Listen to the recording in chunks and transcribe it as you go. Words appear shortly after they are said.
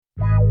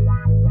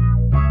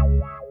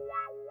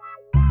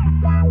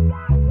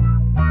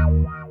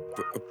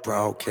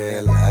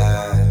broadcast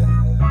live.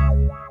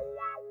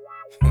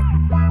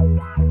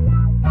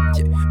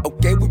 Yeah.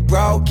 Okay, we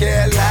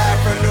broadcast live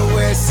from the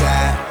west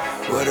side.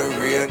 What a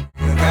real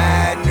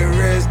ride and the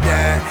rest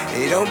die.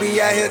 They don't be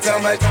out here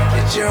talking about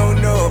that you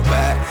don't know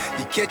about.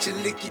 You catch a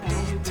lick, you do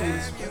your time.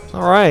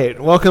 All right,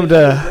 welcome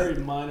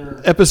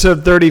to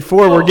episode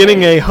 34. We're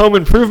getting a home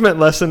improvement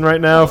lesson right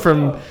now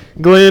from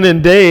Glenn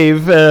and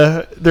Dave.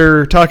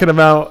 They're talking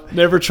about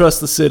never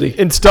trust the city.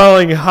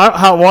 Installing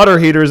hot water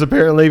heaters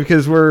apparently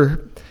because we're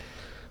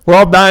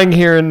all dying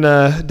here in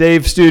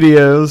Dave's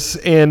studios,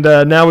 and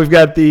now we've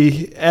got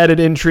the added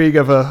intrigue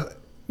of a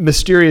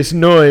mysterious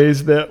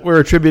noise that we're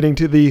attributing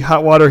to the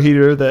hot water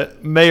heater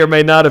that may or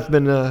may not have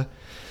been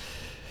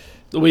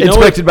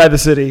inspected by the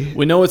city.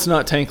 We know it's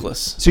not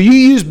tankless. So you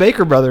use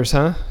Baker Brothers,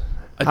 huh?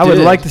 I would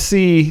like to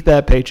see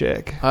that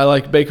paycheck. I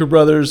like Baker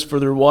Brothers for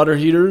their water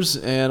heaters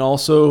and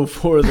also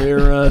for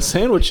their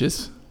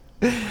sandwiches.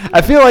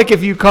 I feel like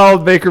if you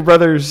called Baker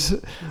Brothers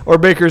or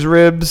Baker's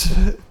Ribs,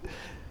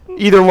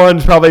 either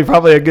one's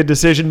probably a good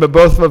decision, but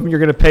both of them you're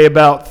going to pay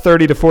about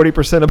 30 to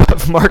 40%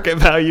 above market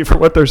value for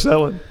what they're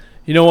selling.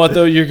 You know what,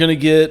 though? You're going to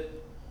get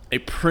a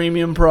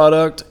premium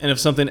product, and if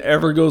something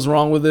ever goes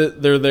wrong with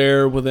it, they're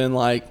there within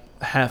like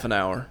half an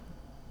hour.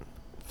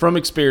 From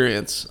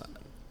experience.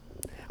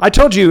 I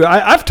told you,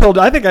 I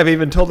think I've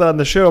even told that on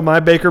the show,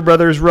 my Baker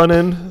Brothers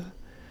run-in.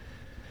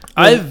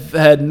 I've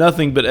had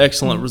nothing but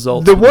excellent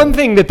results. The one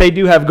thing that they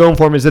do have going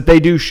for them is that they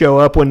do show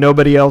up when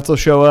nobody else will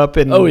show up.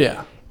 And, oh,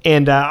 yeah.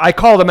 And I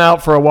called them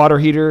out for a water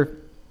heater,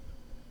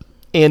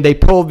 and they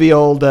pulled the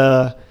old,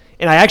 and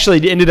I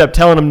actually ended up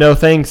telling them no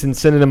thanks and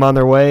sending them on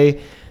their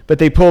way. But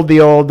they pulled the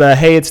old,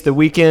 hey, it's the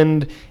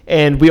weekend,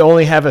 and we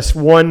only have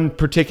one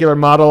particular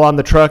model on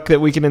the truck that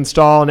we can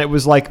install, and it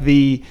was like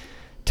the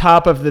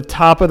top of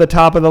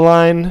the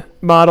line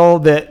model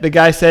that the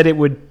guy said it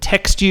would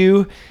text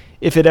you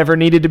if it ever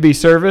needed to be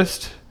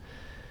serviced.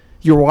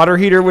 Your water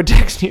heater would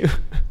text you.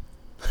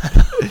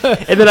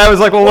 And then I was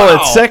like, well, wow. Will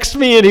it text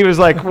me? And he was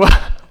like,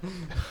 what?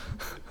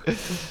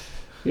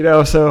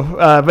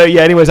 But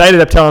yeah, anyways, I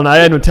ended up telling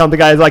the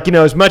guys, like,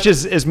 as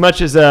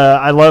much as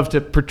I love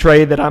to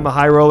portray that I'm a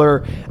high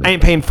roller, I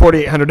ain't paying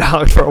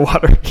 $4,800 for a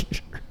water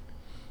heater.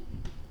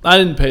 I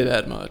didn't pay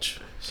that much.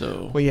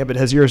 So. Well, yeah, but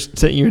has yours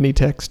sent you any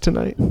text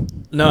tonight?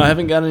 No, I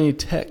haven't got any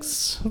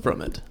texts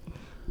from it.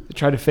 They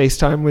try to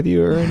FaceTime with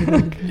you or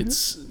anything?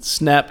 It's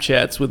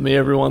Snapchats with me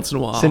every once in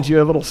a while. Send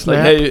you a little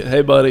snap? Like,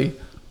 hey, buddy,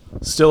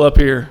 still up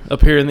here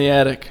in the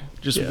attic,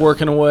 just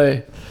working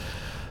away.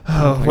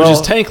 Oh, Which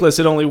is tankless.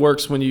 It only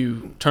works when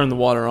you turn the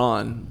water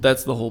on.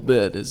 That's the whole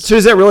bit. So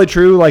is that really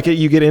true? Like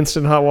you get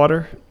instant hot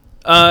water?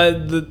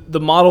 The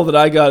model that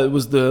I got, it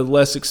was the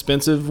less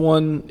expensive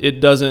one.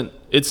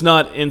 It's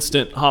not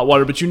instant hot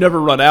water, but you never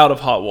run out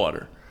of hot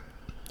water.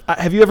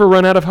 Have you ever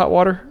run out of hot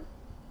water?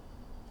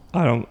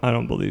 I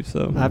don't believe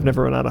so. I've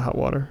never run out of hot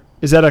water.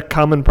 Is that a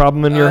common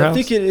problem in your house? I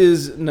think it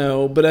is.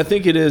 No, but I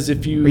think it is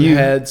if you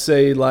had,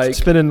 say, like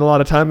spending a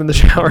lot of time in the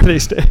shower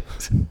these days.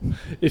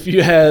 If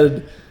you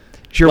had.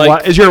 Is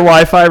your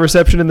Wi-Fi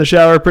reception in the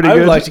shower pretty good? I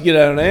would like to get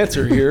out an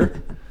answer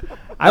here.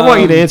 I want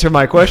you to answer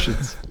my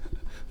questions.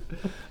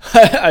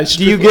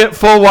 Do you get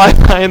full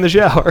Wi-Fi in the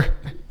shower?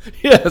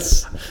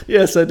 Yes,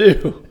 I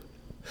do.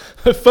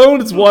 My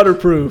phone is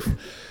waterproof.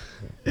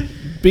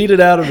 Beat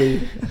it out of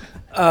me.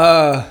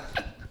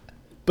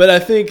 But I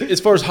think as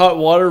far as hot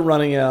water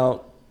running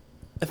out,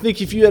 I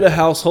think if you had a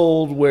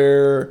household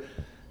where,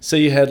 say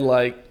you had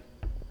like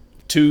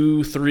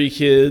 2-3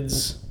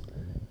 kids,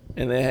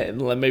 and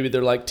maybe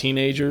they're like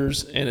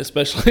teenagers, and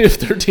especially if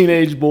they're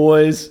teenage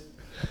boys,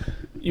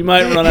 you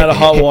might run out of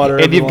hot water.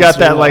 And you've got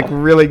that like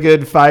really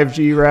good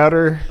 5G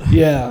router.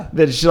 Yeah.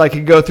 That just like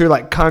can go through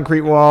like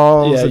concrete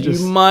walls. Yeah,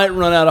 you might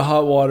run out of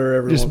hot water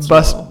every once in a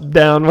while. Just bust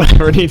down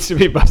whatever needs to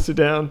be busted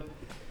down.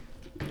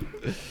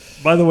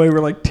 By the way,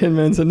 we're like 10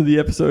 minutes into the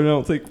episode. I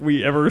don't think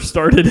we ever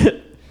started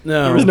it.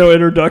 No. There was no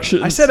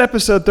introduction. I said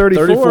episode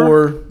 34.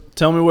 34.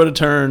 Tell me where to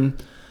turn.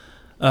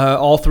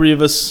 All three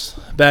of us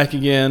back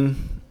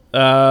again.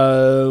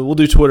 We'll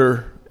do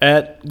Twitter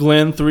at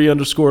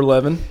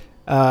Glenn3_11.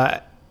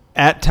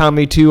 At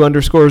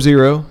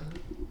Tommy2_0.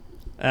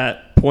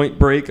 At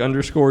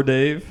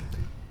PointBreak_Dave.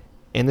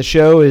 And the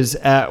show is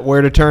at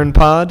Where to Turn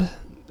Pod.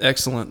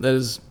 Excellent. That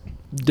is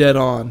dead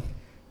on.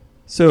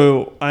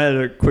 So I had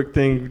a quick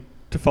thing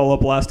to follow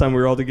up. Last time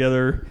we were all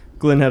together,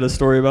 Glenn had a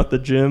story about the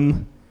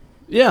gym.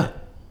 Yeah.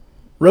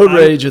 Road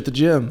rage at the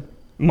gym.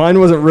 Mine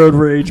wasn't road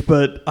rage,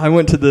 but I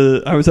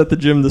was at the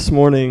gym this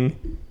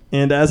morning,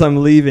 and as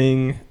I'm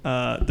leaving,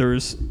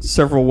 there's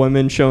several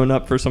women showing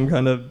up for some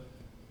kind of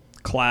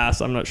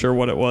class. I'm not sure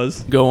what it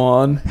was. Go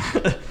on.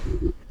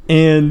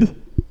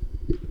 And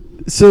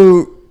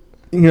so,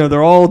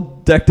 they're all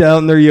decked out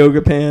in their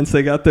yoga pants.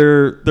 They got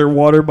their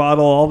water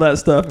bottle, all that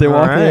stuff. They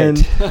walk in,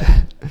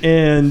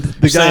 and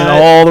the guy saying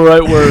all the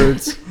right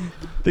words.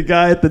 The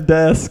guy at the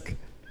desk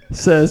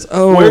says,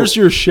 "Oh, where's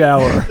your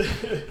shower?"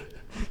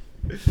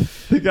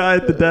 The guy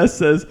at the desk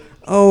says,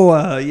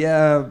 "Oh,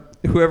 yeah,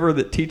 whoever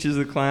that teaches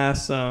the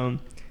class,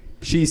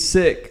 she's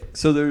sick,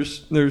 so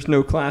there's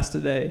no class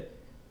today."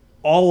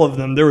 all of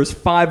them, there was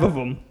 5 of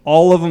them,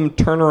 all of them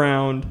turn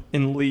around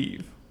and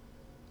leave.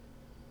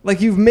 Like,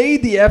 you've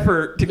made the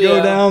effort to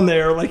go down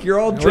there. Like, you're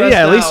all dressed Well, yeah,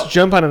 at out. least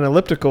jump on an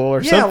elliptical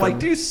or something. Yeah, like,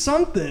 do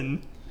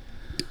something.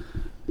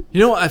 You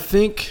know, I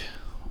think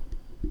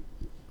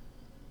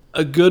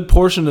a good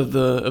portion of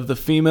the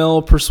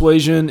female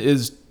persuasion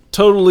is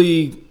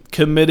totally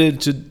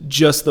committed to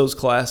just those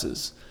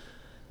classes.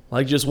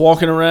 Like just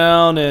walking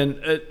around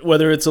and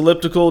whether it's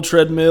elliptical,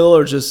 treadmill,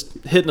 or just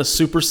hitting a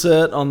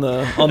superset on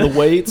the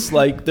weights,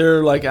 like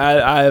they're like,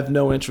 I have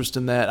no interest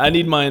in that. I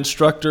need my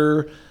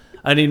instructor.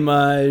 I need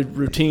my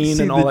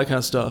routine and all that kind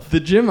of stuff. The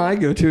gym I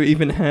go to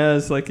even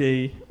has like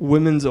a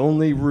women's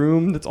only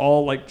room that's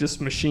all like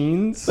just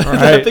machines.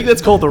 Right. I think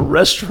that's called the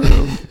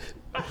restroom.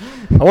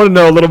 I want to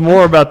know a little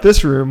more about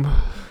this room.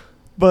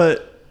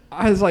 But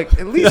I was like,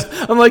 at least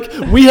I'm like,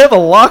 we have a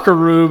locker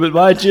room at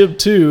my gym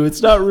too.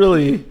 It's not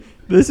really.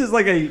 this is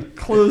like a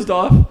closed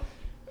off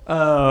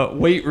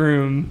weight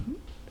room.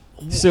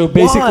 So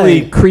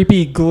basically, Why?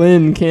 creepy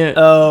Glenn can't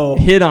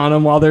hit on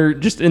them while they're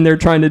just in there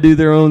trying to do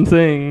their own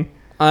thing.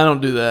 I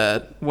don't do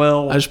that.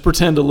 Well, I just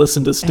pretend to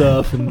listen to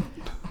stuff. And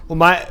Well,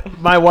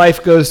 my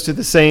wife goes to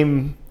the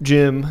same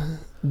gym,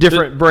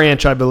 different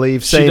branch, I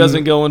believe. she Same.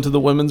 doesn't go into the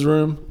women's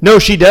room. No,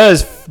 she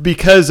does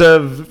because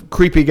of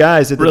creepy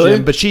guys at the Really?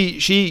 gym. But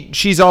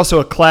she's also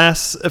a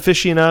class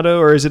aficionado,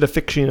 or is it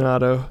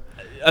aficionado?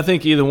 I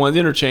think either one's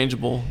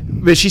interchangeable.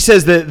 But she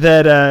says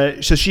that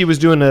so she was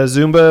doing a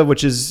Zumba,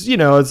 which is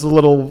it's a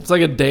little It's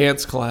like a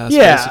dance class.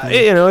 yeah, basically.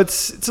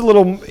 it's a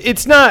little,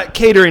 it's not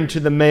catering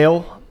to the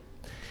male.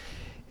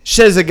 She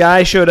says a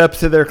guy showed up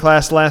to their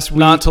class last week.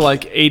 Not to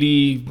like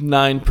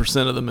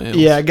 89% of the males.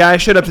 Yeah, a guy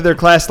showed up to their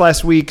class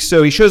last week,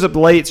 so he shows up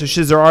late, so she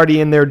says they're already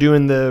in there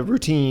doing the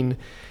routine.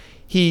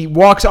 He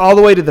walks all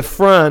the way to the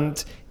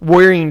front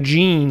wearing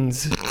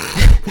jeans.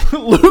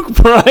 Luke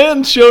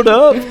Bryan showed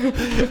up.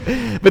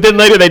 But then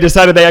later they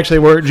decided they actually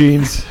weren't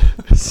jeans.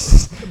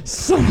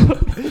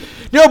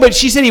 No, but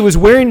she said he was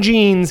wearing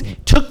jeans,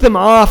 took them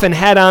off, and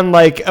had on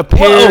like a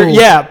pair. Whoa.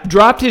 Yeah,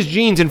 dropped his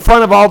jeans in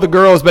front of all the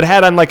girls, but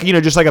had on like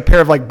just like a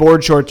pair of like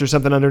board shorts or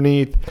something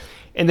underneath,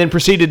 and then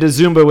proceeded to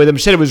Zumba with him.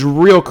 She said it was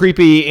real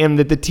creepy, and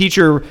that the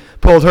teacher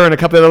pulled her and a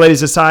couple of other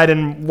ladies aside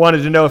and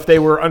wanted to know if they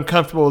were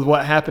uncomfortable with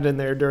what happened in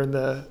there during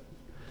the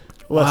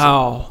lesson.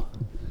 Wow.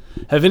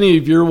 Have any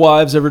of your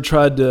wives ever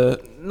tried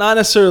to, not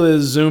necessarily a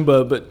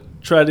Zumba, but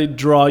try to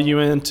draw you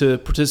in to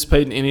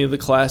participate in any of the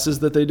classes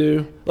that they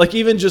do? Like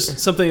even just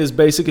something as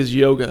basic as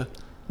yoga.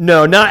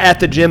 No, not at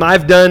the gym.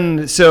 I've done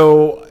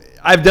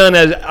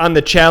on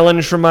the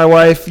challenge from my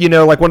wife,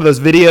 like one of those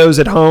videos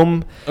at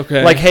home.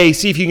 Okay. Like, hey,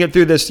 see if you can get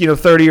through this,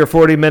 30 or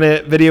 40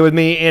 minute video with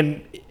me.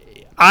 And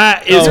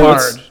it's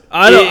hard.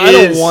 I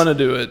don't want to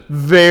do it.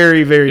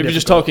 Very, very If you're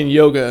just difficult. talking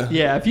yoga.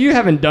 yeah, if you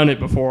haven't done it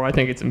before, I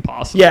think it's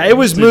impossible. Yeah, it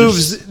was to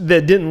moves just-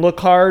 that didn't look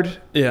hard,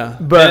 Yeah.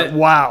 but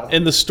wow.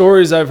 And the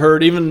stories I've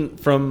heard, even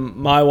from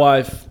my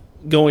wife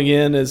going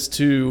in, as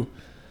to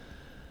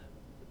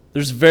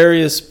there's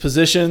various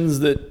positions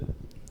that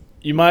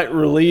you might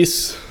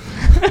release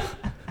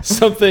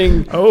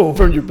something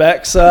from your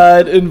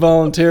backside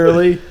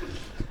involuntarily.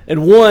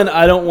 And one,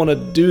 I don't want to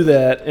do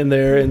that in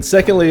there. And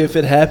secondly, if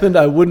it happened,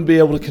 I wouldn't be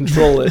able to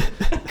control it.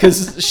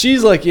 Because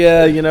she's like,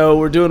 yeah,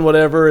 we're doing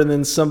whatever. And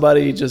then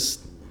somebody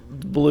just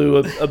blew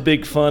a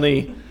big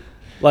funny.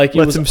 Like, it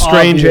Let was some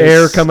strange obvious,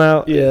 air come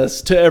out.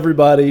 Yes, to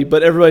everybody.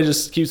 But everybody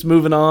just keeps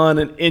moving on.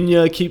 And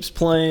Enya keeps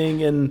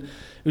playing. And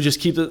we just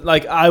keep it.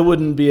 Like, I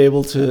wouldn't be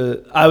able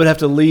to. I would have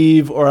to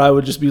leave, or I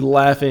would just be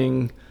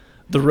laughing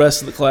the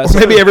rest of the class. Or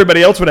maybe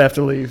everybody else would have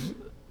to leave.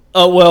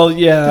 Oh, well,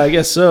 yeah, I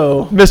guess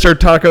so. Mr.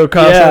 Taco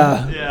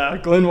Casa. Yeah. Yeah,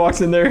 Glenn walks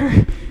in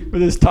there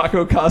with his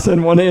taco casa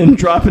in one hand,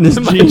 dropping his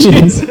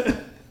jeans.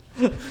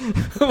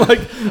 I'm like,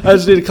 I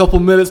just need a couple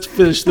minutes to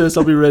finish this.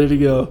 I'll be ready to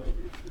go.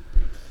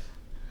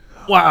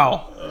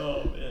 Wow.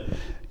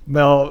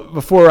 Mel,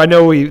 before I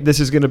know this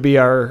is going to be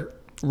our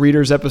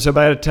readers episode,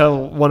 but I had to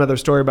tell one other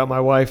story about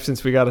my wife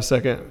since we got a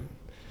second.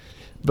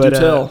 But Do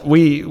tell.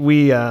 we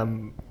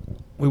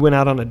went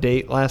out on a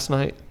date last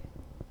night.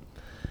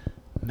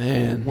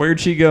 Man. Where'd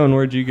she go and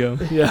where'd you go?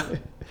 Yeah.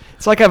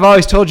 It's like I've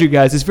always told you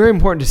guys, it's very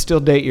important to still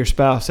date your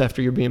spouse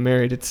after you're being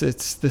married.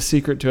 It's the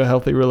secret to a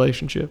healthy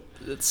relationship.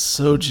 It's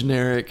so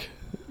generic.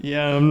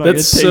 Yeah, I'm not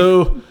That's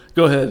gonna take, so...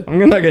 Go ahead. I'm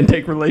not going to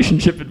take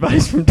relationship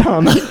advice from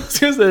Tom. I was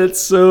gonna say, it's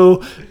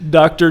so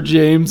Dr.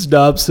 James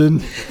Dobson.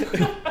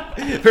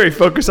 Very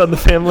focused on the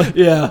family.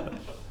 Yeah.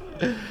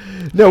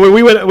 No,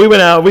 we went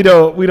out. We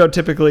don't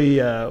typically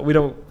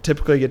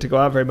get to go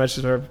out very much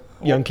as our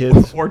young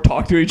kids. or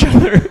talk to each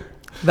other.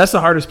 That's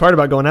the hardest part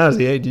about going out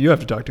is you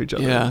have to talk to each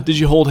other. Yeah. Did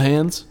you hold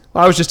hands?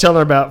 I was just telling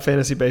her about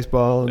fantasy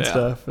baseball and Yeah.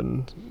 stuff,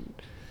 and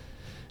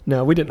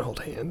no, we didn't hold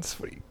hands.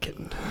 What are you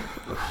kidding?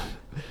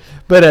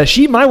 But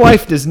my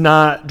wife does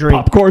not drink.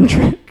 Popcorn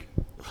trick.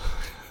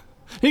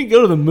 He can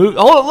go to the movie.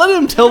 Oh, let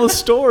him tell the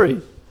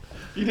story.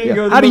 You didn't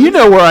go to the How do you movie?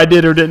 know where I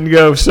did or didn't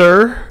go,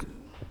 sir?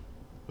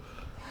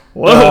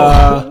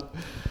 Whoa!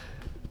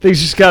 Things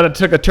just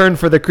took a turn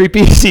for the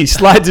creepy. He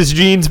slides his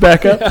jeans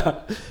back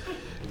up.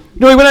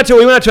 No, we went out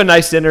to a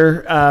nice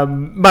dinner.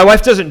 My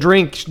wife doesn't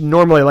drink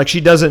normally. Like, she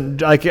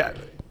doesn't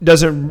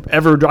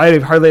ever. I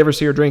hardly ever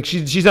see her drink.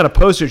 She's not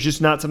opposed to it. It's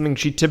just not something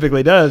she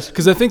typically does.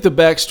 Because I think the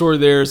backstory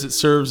there is it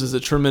serves as a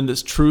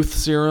tremendous truth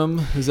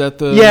serum. Is that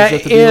the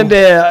deal? And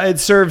it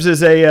serves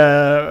as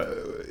a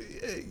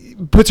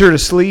puts her to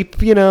sleep.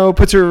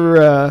 Puts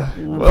her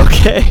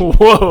okay.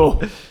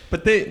 Whoa.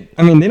 But they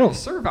don't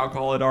serve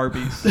alcohol at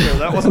Arby's, so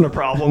that wasn't a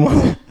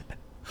problem.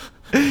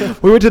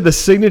 We went to the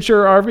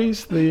signature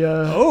Arby's,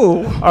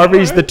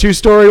 Arby's, the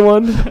 2-story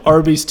one.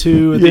 Arby's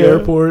 2 at the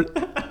airport.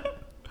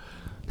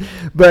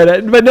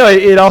 But no,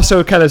 it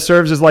also kind of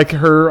serves as like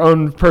her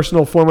own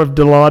personal form of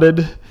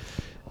Dilaudid.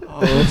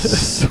 Oh,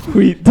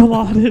 sweet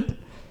Dilaudid.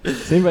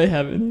 Does anybody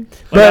have any?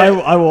 But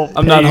I will.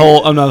 I'm not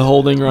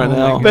holding right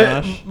now.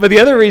 But the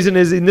other reason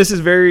is, and this is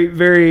very,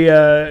 very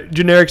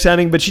generic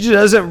sounding, but she just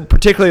doesn't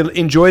particularly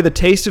enjoy the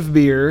taste of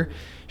beer.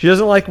 She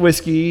doesn't like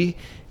whiskey,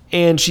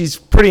 and she's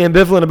pretty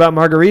ambivalent about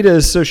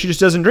margaritas, so she just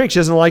doesn't drink. She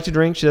doesn't like to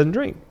drink. She doesn't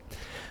drink.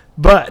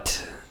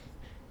 But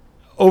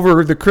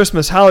over the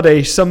Christmas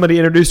holiday, somebody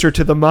introduced her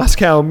to the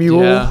Moscow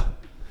Mule. Yeah.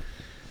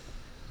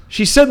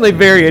 She's suddenly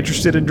very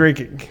interested in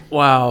drinking.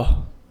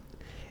 Wow.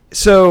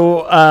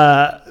 So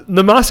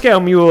the Moscow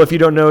Mule, if you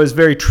don't know, is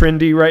very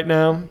trendy right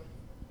now.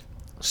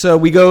 So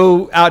we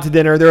go out to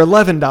dinner. They're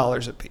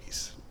 $11 a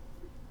piece.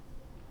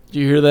 Do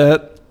you hear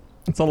that?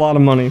 It's a lot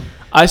of money.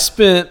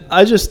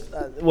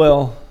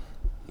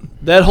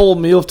 That whole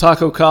meal of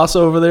taco casa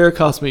over there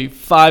cost me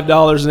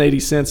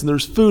 $5.80, and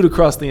there's food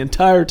across the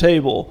entire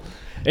table.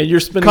 And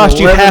you're spending Cost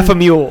you half a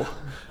mule.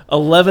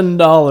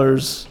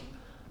 $11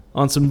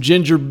 on some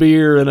ginger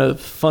beer and a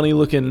funny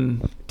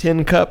looking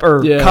tin cup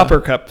or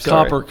copper cup.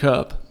 Sorry. Copper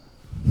cup.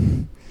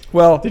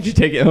 Well, did you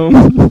take it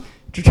home?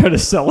 Did you try to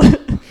sell it?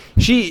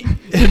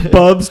 Did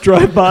Bubs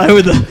drive by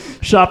with a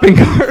shopping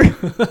cart?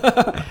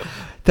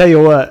 Tell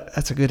you what,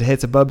 that's a good hit.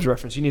 It's a Bubs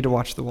reference. You need to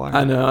watch The Wire.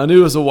 I know. I knew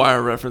it was a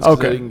Wire reference.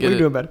 Okay, I didn't get we're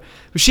doing better.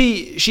 But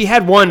she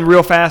had one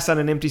real fast on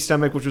an empty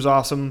stomach, which was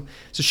awesome.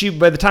 So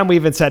by the time we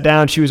even sat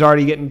down, she was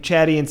already getting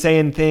chatty and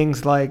saying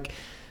things like,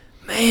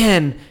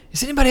 "Man,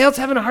 is anybody else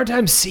having a hard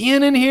time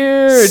seeing in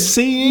here?"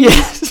 Seeing?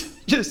 Yes.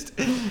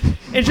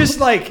 just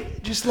like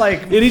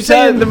Anytime,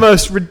 saying the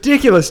most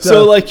ridiculous stuff.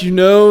 So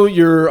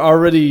you're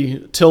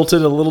already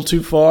tilted a little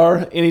too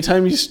far.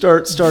 Anytime you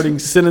starting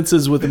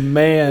sentences with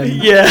 "man,"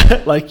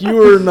 yeah, like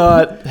you are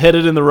not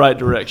headed in the right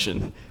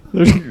direction.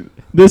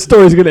 This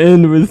story's gonna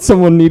end with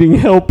someone needing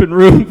help in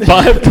room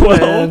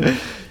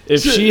 512.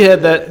 If she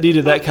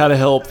needed that kind of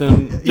help,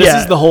 then this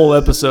is the whole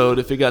episode.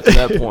 If it got to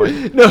that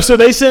point, no. So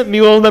they sent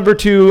mule number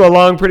 2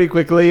 along pretty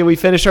quickly. We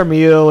finished our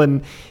meal,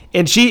 and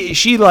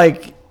she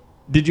like.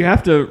 Did you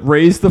have to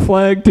raise the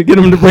flag to get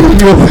them to bring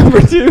mule number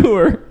 2,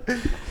 or?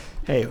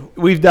 Hey,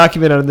 we've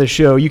documented on this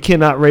show, you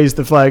cannot raise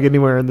the flag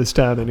anywhere in this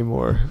town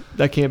anymore.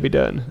 That can't be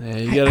done. Yeah,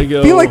 you gotta go.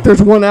 I feel like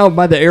there's one out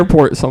by the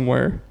airport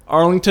somewhere.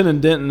 Arlington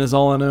and Denton is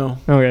all I know.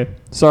 Okay,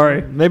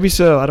 sorry. Maybe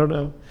so. I don't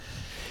know.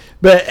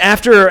 But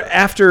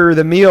after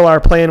the meal, our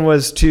plan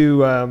was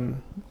to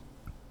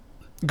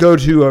go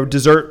to a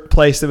dessert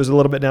place that was a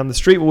little bit down the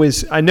street.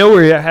 I know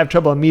we have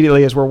trouble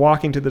immediately as we're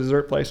walking to the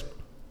dessert place.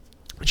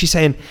 She's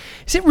saying,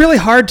 "Is it really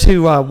hard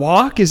to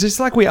walk? Is this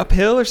like we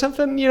uphill or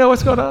something?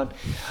 What's going on?"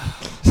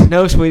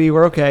 No, sweetie,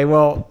 we're okay.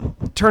 Well,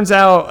 turns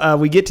out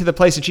we get to the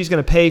place and she's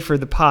going to pay for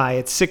the pie.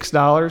 It's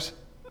 $6.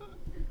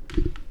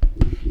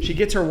 She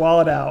gets her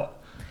wallet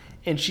out,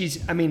 and she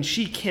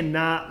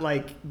cannot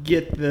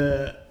get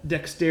the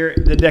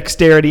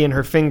dexterity in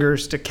her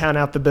fingers to count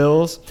out the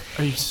bills.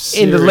 Are you serious?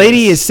 And the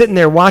lady is sitting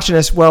there watching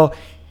us. Well,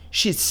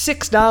 she's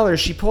 $6.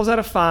 She pulls out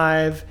a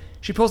 5.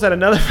 She pulls out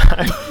another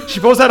 5. She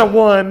pulls out a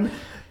 1.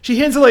 She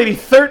hands the lady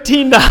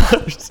 $13.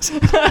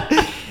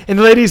 And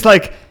the lady's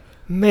like,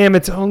 "Ma'am,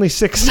 it's only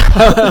 $6."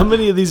 How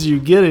many of these are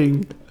you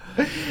getting?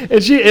 And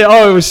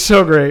it was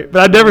so great.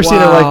 But I've never seen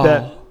her like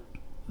that.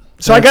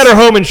 So I got her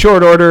home in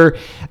short order.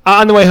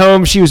 On the way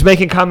home, she was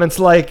making comments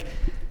like,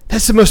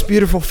 "That's the most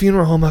beautiful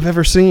funeral home I've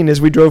ever seen," as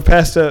we drove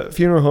past a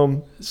funeral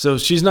home. So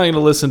she's not going to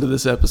listen to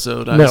this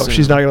episode, I No, assume.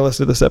 she's not going to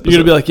listen to this episode.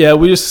 You're going to be like, "Yeah,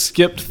 we just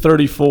skipped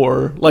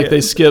 34, like they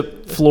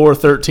skip floor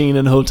 13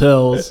 in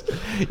hotels."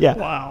 Yeah.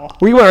 Wow.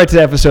 We went right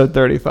to episode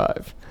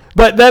 35.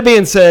 But that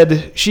being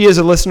said, she is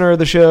a listener of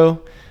the show.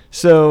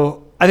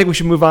 So I think we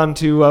should move on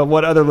to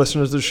what other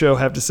listeners of the show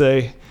have to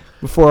say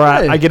before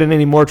I get in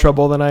any more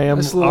trouble than I am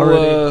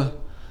already.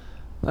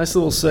 Nice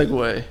little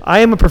segue. I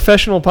am a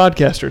professional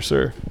podcaster,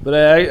 sir.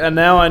 But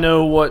now I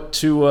know what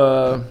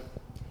to...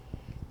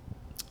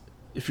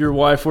 if your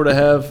wife were to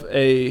have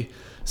a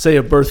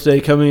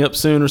birthday coming up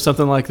soon or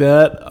something like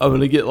that, I'm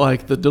going to get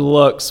the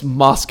deluxe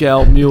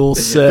Moscow Mule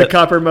set. The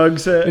copper mug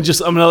set. And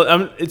just,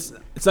 it's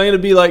not going to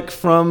be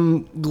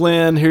from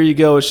Glenn, here you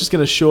go. It's just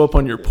going to show up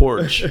on your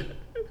porch.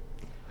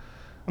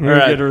 I'm going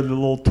to get her the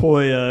little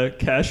toy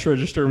cash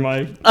register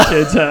my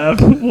kids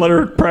have. Let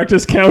her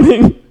practice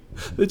counting.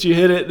 That you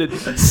hit it and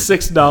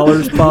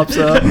 $6 pops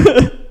up.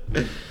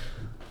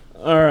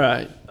 All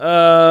right.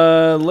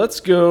 Let's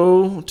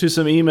go to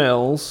some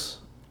emails.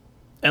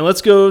 And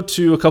let's go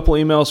to a couple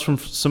emails from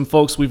some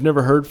folks we've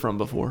never heard from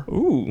before.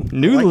 Ooh,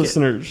 new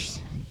listeners.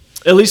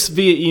 At least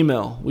via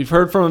email. We've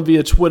heard from them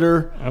via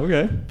Twitter,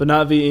 Okay. but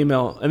not via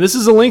email. And this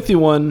is a lengthy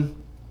one,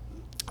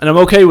 and I'm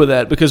okay with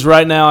that because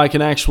right now I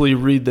can actually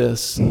read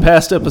this.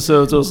 Past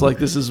episodes, I was like,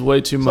 this is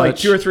way too much. Like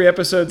 2 or 3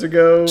 episodes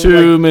ago.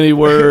 Too many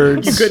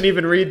words. You couldn't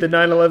even read the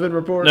 9/11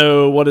 report?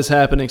 No, what is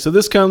happening? So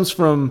this comes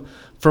from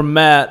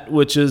Matt,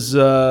 which is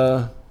Dr.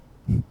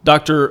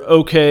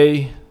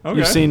 OK. Okay.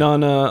 You've seen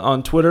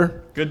on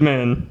Twitter. Good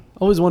man. I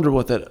always wonder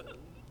what that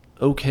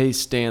OK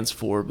stands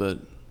for, but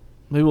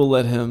maybe we'll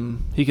let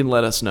him. He can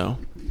let us know.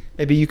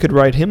 Maybe you could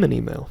write him an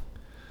email.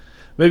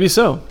 Maybe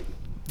so.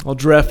 I'll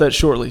draft that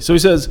shortly. So he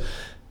says,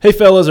 "Hey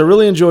fellas, I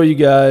really enjoy you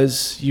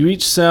guys. You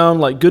each sound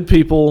like good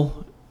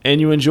people,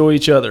 and you enjoy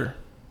each other.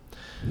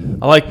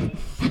 I like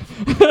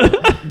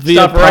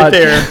Stop right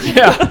there.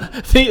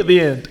 Yeah, the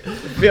end. I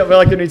feel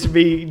like there needs to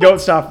be. Don't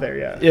stop there.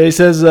 Yeah. Yeah, he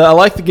says, I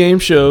like the game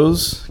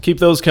shows. Keep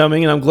those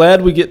coming. And I'm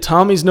glad we get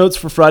Tommy's notes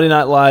for Friday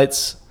Night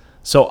Lights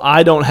so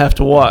I don't have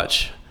to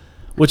watch.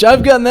 Which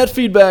I've gotten that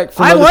feedback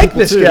from I other like people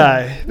this too.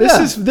 guy.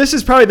 This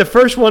is probably the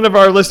first one of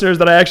our listeners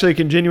that I actually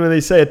can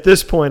genuinely say at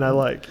this point I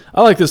like.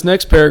 I like this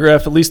next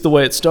paragraph, at least the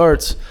way it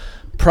starts.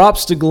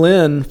 Props to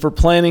Glenn for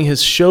planning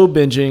his show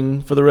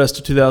binging for the rest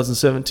of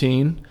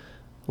 2017.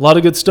 A lot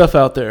of good stuff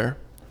out there.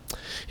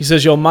 He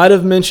says, y'all might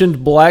have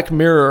mentioned Black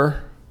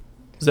Mirror.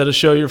 Is that a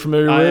show you're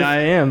familiar with? I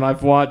am.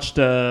 I've watched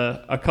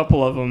a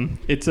couple of them.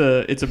 It's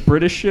a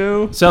British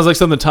show. Sounds like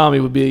something Tommy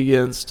would be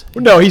against.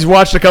 No, he's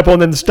watched a couple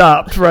and then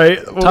stopped, right?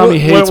 Tommy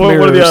hates what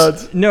are the mirrors.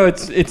 odds? No,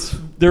 it's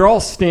they're all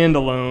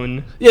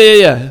standalone.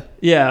 Yeah.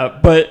 Yeah,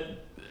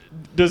 but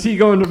does he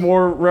go into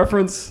more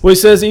reference? Well, he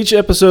says each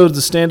episode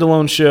is a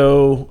standalone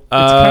show.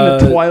 It's kind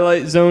of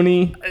Twilight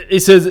Zone-y. He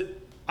says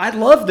I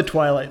love the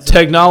Twilight Zone.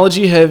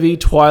 technology-heavy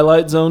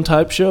Twilight Zone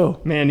type show.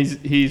 Man,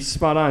 he's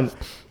spot on.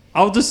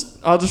 I'll just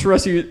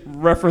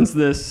reference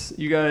this.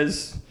 You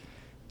guys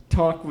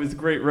talk with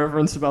great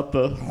reverence about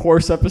the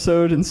horse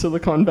episode in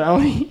Silicon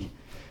Valley.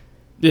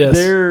 Yes.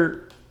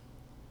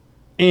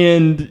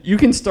 And you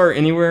can start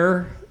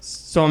anywhere.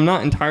 So I'm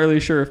not entirely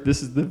sure if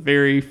this is the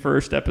very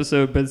first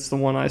episode, but it's the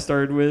one I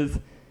started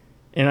with.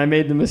 And I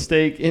made the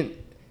mistake.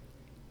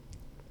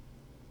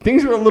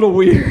 Things are a little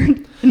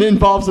weird. And it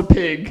involves a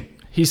pig.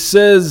 He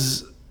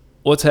says,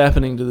 what's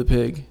happening to the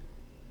pig?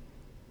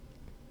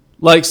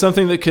 Like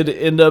something that could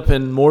end up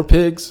in more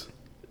pigs?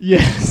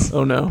 Yes.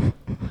 Oh, no.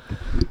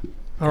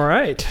 All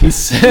right. He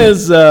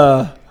says,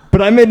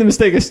 But I made the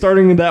mistake of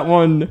starting that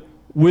one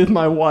with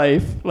my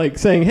wife, like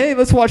saying, hey,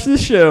 let's watch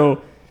this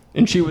show.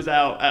 And she was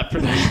out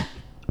after that.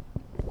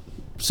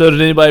 so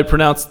did anybody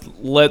pronounce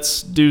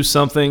let's do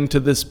something to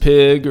this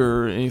pig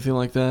or anything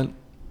like that?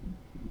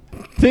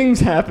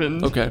 Things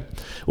happened. Okay.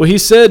 Well, he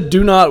said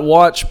do not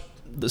watch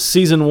the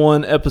season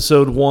 1,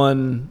 episode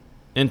 1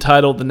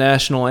 entitled The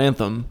National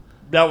Anthem.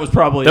 That was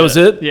probably That was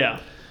it? Yeah.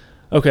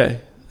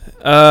 Okay.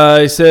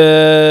 He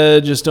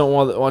said just don't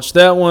watch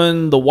that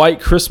one. The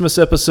White Christmas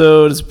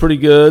episode is pretty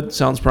good.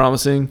 Sounds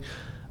promising.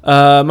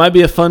 Might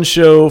be a fun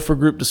show for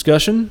group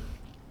discussion.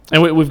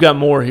 And we've got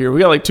more here.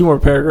 We got like 2 more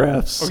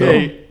paragraphs.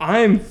 Okay,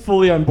 I'm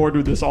fully on board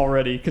with this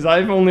already because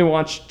I've only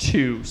watched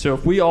 2. So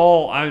if we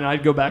all,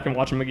 I'd go back and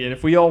watch them again.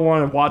 If we all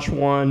want to watch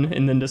one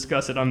and then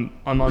discuss it, I'm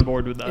on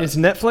board with that. It's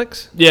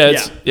Netflix? Yeah,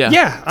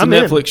 Yeah, it's I'm a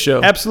in. Netflix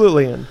show.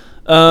 Absolutely in.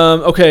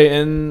 Okay,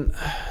 and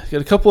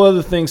got a couple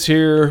other things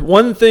here.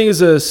 One thing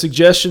is a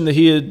suggestion that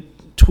he had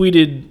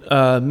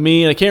tweeted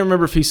me, and I can't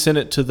remember if he sent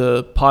it to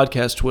the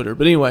podcast Twitter.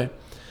 But anyway,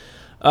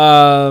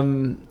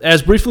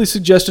 as briefly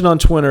suggested on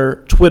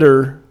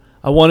Twitter,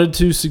 I wanted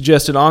to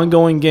suggest an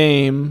ongoing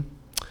game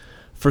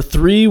for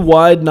 3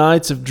 wide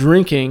nights of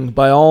drinking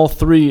by all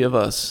 3 of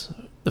us.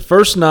 The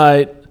first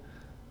night,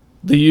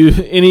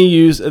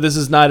 this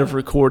is night of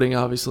recording,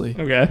 obviously.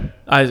 Okay.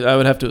 I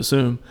would have to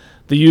assume.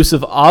 The use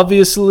of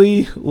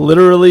obviously,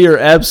 literally, or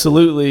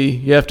absolutely,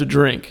 you have to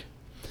drink.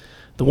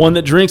 The one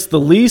that drinks the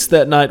least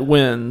that night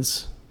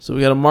wins, so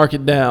we got to mark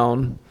it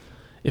down.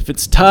 If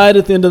it's tied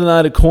at the end of the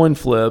night, a coin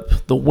flip,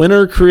 the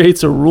winner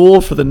creates a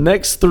rule for the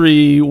next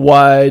 3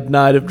 wide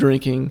night of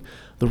drinking.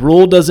 The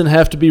rule doesn't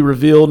have to be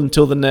revealed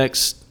until the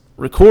next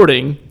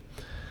recording.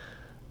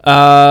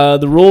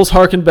 The rules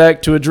harken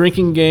back to a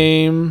drinking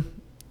game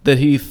that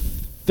he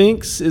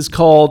thinks is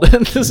called,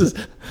 and this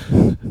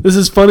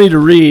is funny to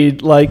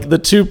read, like the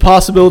 2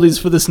 possibilities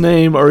for this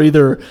name are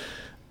either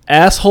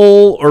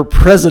asshole or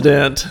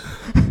president.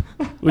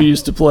 We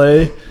used to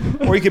play.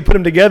 Or you could put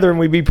them together and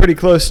we'd be pretty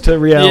close to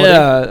reality.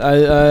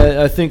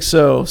 Yeah, I think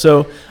so.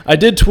 So I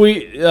did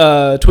tweet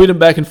him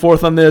back and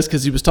forth on this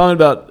because he was talking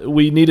about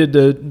we needed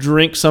to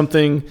drink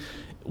something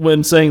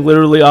when saying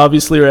literally,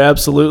 obviously, or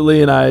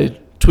absolutely, and I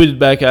tweeted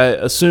back, I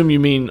assume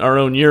you mean our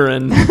own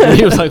urine. And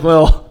he was like,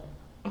 well,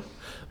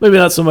 maybe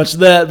not so much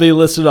that, but he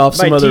listed off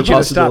some other teach you to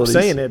possibilities.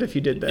 stop saying it if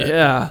you did that.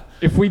 Yeah.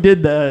 If we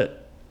did that,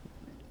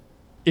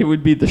 it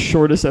would be the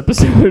shortest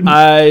episode.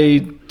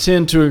 I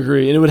tend to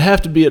agree. And it would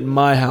have to be at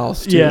my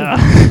house, too. Yeah.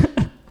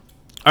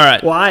 All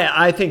right. Well,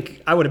 I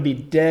think I would be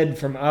dead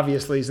from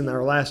obviously's in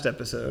our last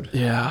episode.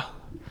 Yeah.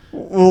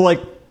 Well,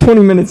 like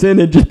 20 minutes in,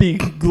 it'd just be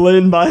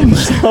Glenn by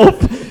himself,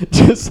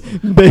 just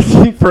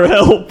begging for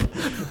help,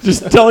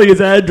 just telling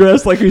his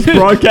address like he's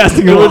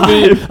broadcasting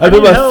live. I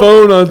put my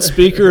phone on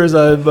speaker as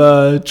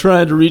I'm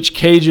trying to reach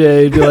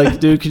KJ. Be like,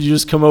 dude, could you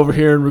just come over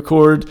here and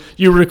record?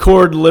 You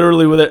record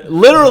literally with it.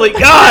 Literally,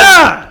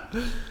 God!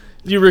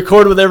 You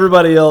record with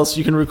everybody else.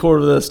 You can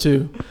record with us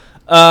too.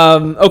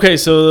 Okay,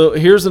 so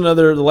here's the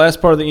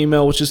last part of the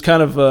email, which is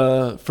kind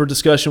of for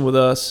discussion with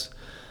us.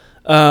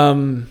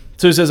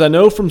 So he says, I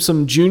know from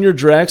some junior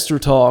dragster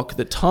talk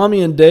that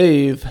Tommy and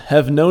Dave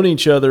have known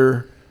each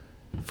other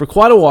for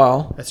quite a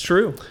while. That's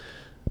true.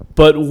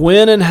 But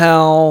when and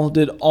how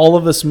did all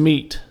of us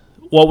meet?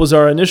 What was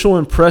our initial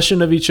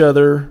impression of each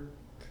other?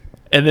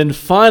 And then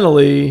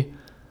finally,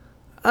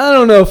 I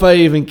don't know if I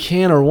even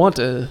can or want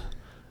to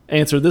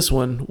answer this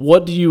one.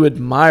 What do you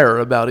admire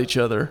about each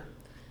other?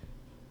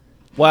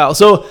 Wow.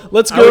 So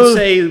let's go. I would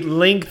say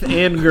length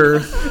and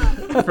girth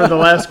for the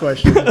last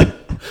question.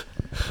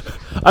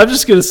 I'm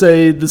just going to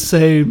say the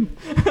same.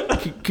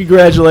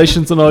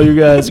 Congratulations on all you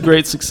guys.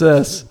 Great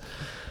success.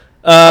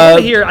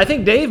 Here, I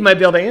think Dave might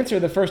be able to answer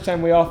the first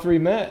time we all three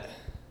met.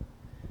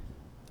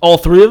 All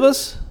three of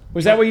us?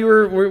 Was that what you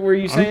were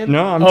you saying?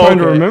 I'm trying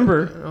to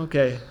remember.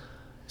 Okay.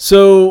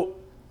 So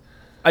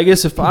I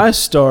guess if I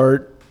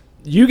start,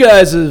 you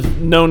guys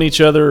have known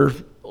each other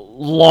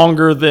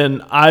longer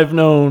than I've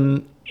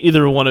known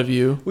either one of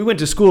you. We went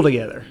to school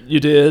together. You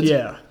did?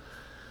 Yeah.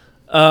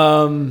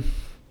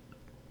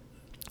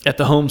 At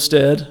the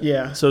homestead,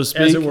 Yeah. so to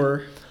speak. As it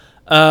were.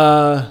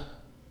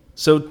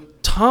 So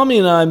Tommy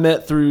and I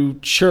met through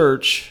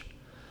church,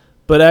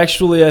 but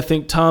actually I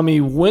think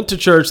Tommy went to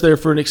church there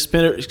for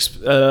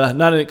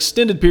not an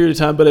extended period of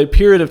time, but a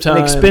period of time.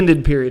 An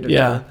expended period of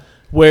time.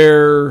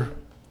 Where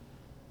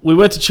we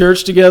went to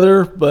church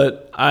together,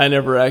 but I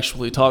never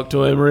actually talked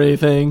to him or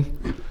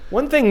anything.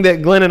 One thing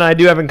that Glenn and I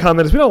do have in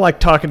common is we don't like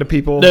talking to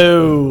people.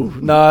 No,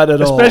 not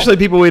at all. Especially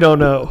people we don't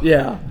know.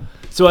 Yeah.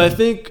 So I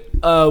think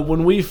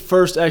when we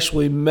first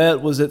actually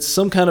met was at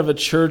some kind of a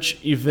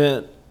church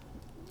event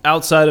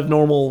outside of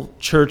normal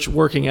church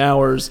working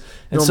hours.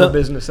 Normal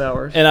business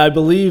hours. And I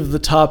believe the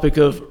topic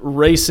of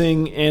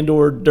racing and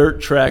or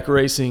dirt track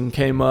racing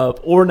came up,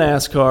 or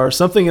NASCAR,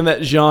 something in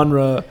that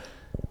genre.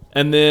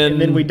 And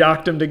then we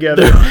docked them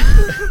together.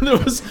 There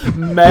was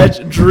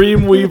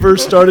Dreamweaver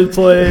started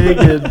playing,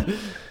 and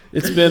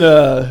it's been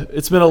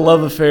a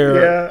love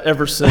affair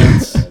ever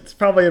since. It's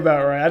probably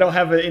about right. I don't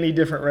have any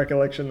different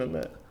recollection than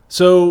that.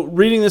 So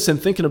reading this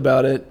and thinking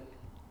about it,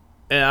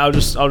 and I'll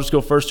just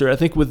go first here. I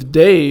think with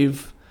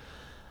Dave,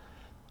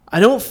 I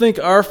don't think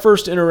our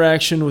first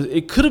interaction was.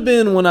 It could have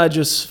been when I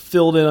just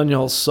filled in on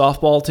y'all's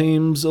softball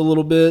teams a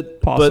little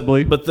bit,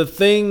 possibly. But the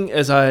thing,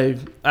 as I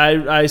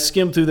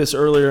skimmed through this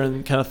earlier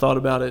and kind of thought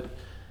about it,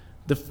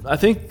 I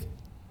think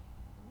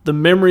the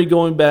memory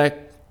going back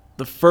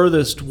the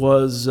furthest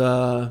was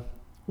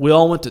we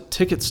all went to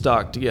Ticket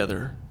Stock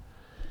together.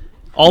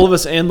 All of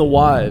us and the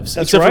wives.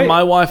 That's except right. for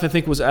my wife, I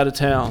think, was out of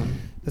town.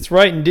 That's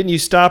right. And didn't you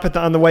stop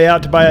on the way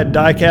out to buy a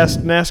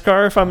die-cast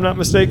NASCAR, if I'm not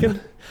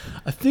mistaken?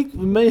 I think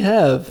we may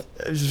have.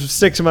 It just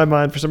sticks in my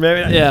mind for some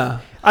reason. Yeah.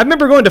 I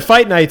remember going to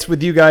fight nights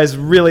with you guys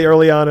really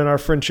early on in our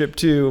friendship,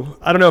 too.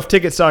 I don't know if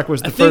Ticket Stock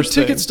was the first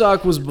thing. I think Ticket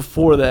Stock was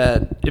before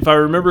that, if I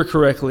remember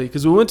correctly,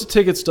 because we went to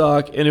Ticket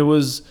Stock, and it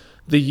was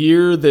the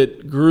year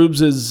that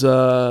Groobs'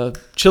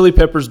 Chili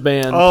Peppers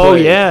band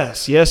played.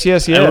 Yes.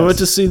 And we went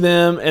to see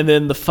them, and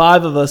then the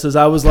five of us, as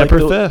I was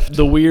Pepper like Theft.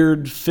 the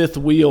weird fifth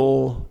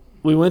wheel,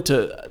 we went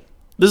to...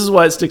 This is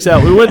why it sticks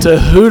out. We went to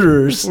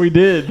Hooters. We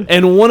did.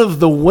 And one of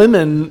the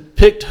women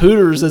picked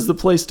Hooters as the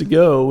place to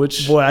go,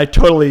 which... Boy, I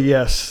totally,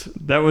 yes.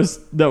 That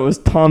was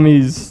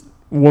Tommy's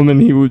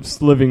woman he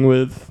was living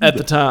with at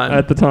the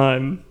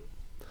time.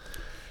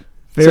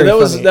 Very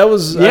so funny. that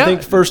was Yeah. I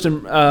think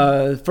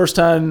first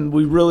time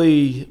we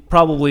really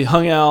probably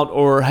hung out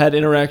or had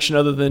interaction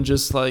other than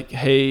just like,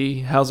 hey,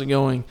 how's it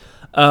going?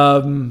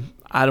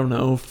 I don't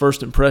know.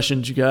 First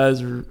impressions, you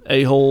guys are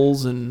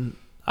a-holes, and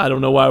I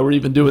don't know why we're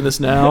even doing this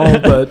now,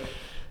 but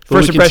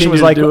First we impression was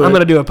continue like, to do I'm it.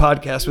 going to do a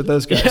podcast with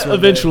those guys. Yeah, one day.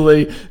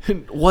 eventually.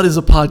 What is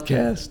a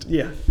podcast?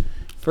 Yeah.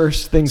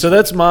 First things. So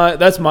that's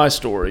my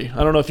story.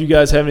 I don't know if you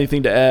guys have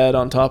anything to add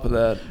on top of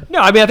that. No,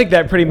 I mean, I think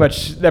that pretty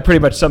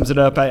much sums it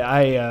up.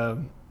 I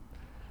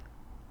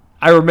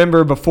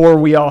remember before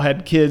we all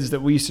had kids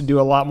that we used to do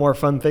a lot more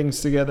fun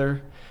things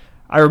together.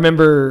 I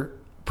remember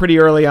pretty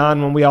early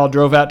on when we all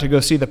drove out to go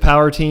see the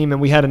Power Team, and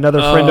we had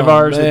another friend of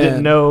ours that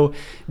didn't know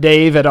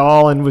Dave at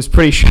all and was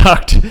pretty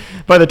shocked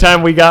by the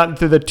time we got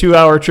into the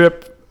 2-hour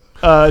trip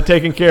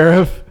taken care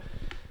of.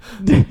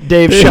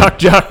 Dave's shock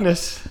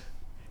jockness.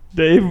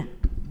 Dave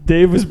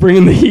was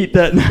bringing the heat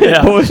that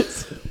night,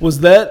 boys. Was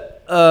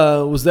that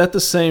the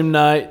same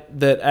night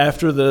that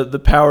after the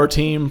Power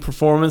Team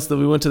performance that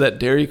we went to that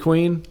Dairy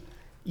Queen?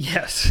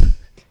 Yes.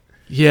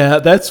 Yeah,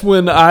 that's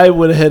when I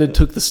went ahead and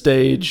took the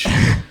stage.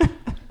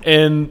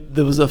 and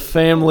there was a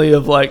family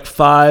of like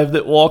 5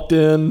 that walked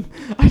in,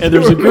 and there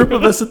was a group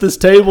of us at this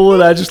table,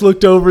 and I just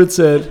looked over and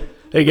said,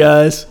 "Hey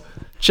guys,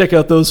 check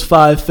out those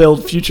 5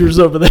 failed futures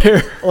over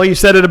there." Well, you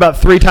said it about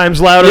 3 times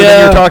louder than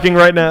Yeah. you're talking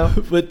right now.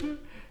 But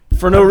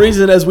for no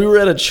reason, as we were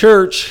at a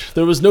church,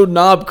 there was no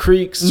Knob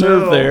Creek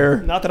served No.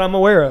 there. Not that I'm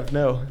aware of,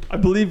 no. I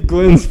believe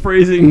Glenn's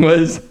phrasing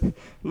was,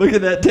 "Look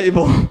at that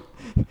table.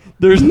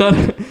 There's not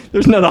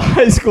a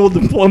high school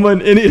diploma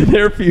in any of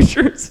their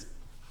futures."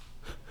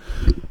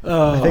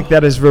 I think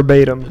that is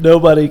verbatim.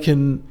 Nobody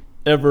can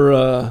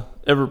ever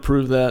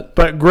prove that.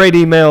 But great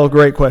email,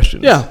 great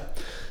question. Yeah.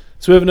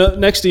 So we have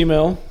next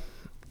email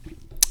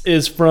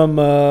is from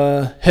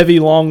Heavy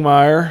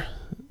Longmire,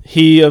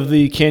 he of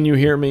the Can You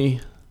Hear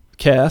Me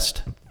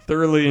cast.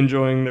 Thoroughly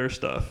enjoying their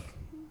stuff.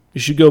 You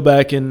should go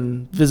back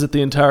and visit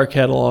the entire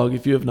catalog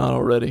if you have not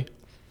already.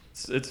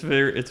 It's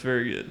very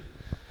good.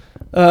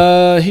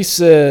 He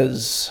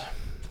says,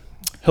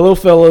 "Hello,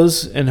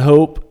 fellas, and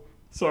hope."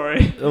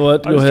 Sorry.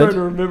 What? I Go was ahead. trying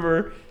to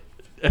remember.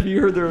 Have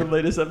you heard their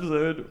latest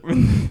episode?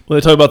 When they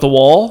talk about the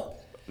wall.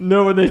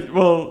 No, when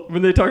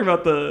they talk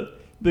about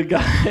the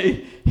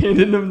guy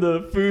handing them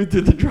the food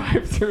through the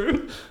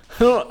drive-through.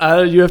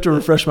 You have to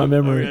refresh my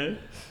memory. Okay.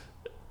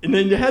 And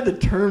then you had the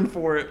term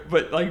for it,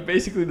 but like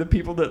basically the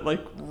people that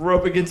like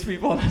rub against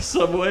people on a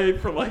subway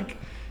for like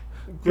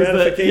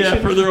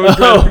Gratification? for their own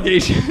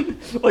gratification.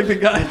 Like the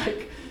guy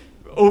like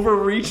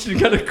overreached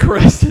and kind of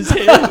caressed his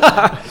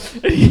hand.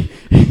 And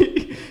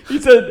he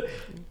said,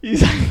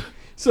 he's like,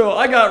 so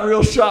I got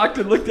real shocked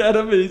and looked at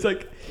him, and he's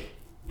like,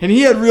 and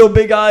he had real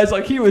big eyes,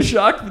 like he was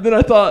shocked. But then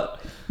I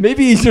thought,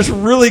 maybe he's just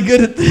really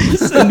good at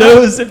this and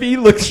knows if he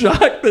looks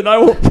shocked, then I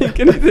won't think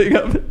anything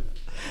of it.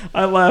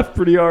 I laughed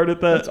pretty hard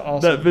at that. That's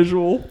awesome. That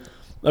visual.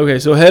 Okay,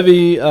 so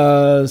Heavy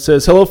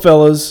says, "Hello,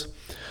 fellas.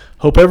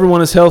 Hope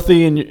everyone is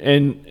healthy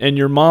and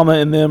your mama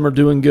and them are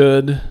doing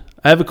good.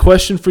 I have a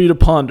question for you to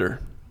ponder."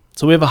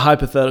 So we have a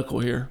hypothetical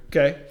here.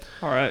 Okay.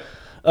 All right.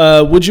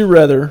 Would you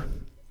rather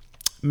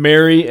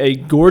marry a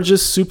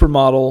gorgeous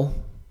supermodel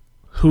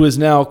who is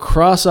now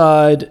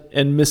cross-eyed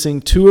and missing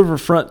 2 of her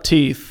front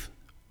teeth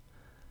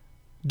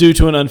due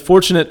to an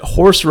unfortunate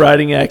horse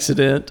riding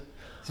accident,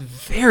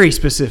 Very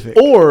specific.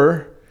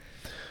 or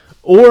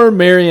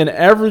marry an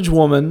average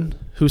woman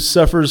who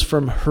suffers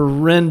from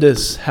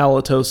horrendous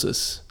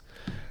halitosis?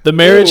 The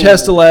marriage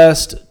has to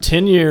last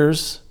 10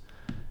 years.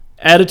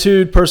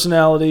 Attitude,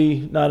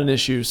 personality, not an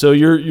issue. So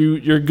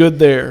you're good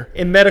there.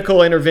 And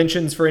medical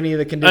interventions for any of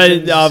the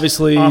conditions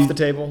Obviously off the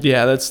table.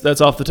 Yeah,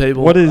 that's off the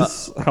table. What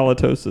is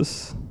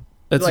halitosis?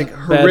 That's Like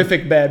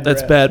horrific bad breath.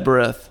 That's bad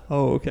breath.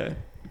 Oh, okay.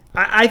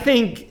 I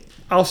think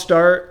I'll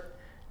start.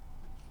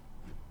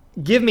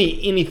 Give me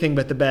anything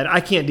but the bad.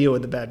 I can't deal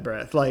with the bad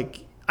breath.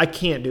 Like, I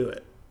can't do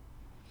it.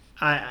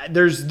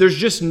 There's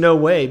just no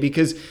way,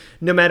 because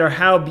no matter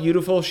how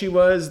beautiful she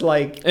was,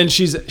 like, And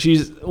she's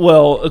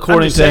well,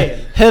 according just to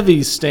saying.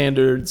 Heavy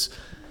standards,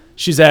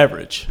 she's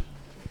average.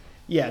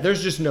 yeah,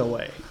 there's just no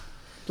way.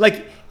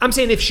 Like, I'm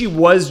saying if she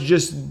was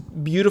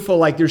just beautiful,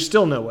 like, there's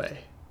still no way.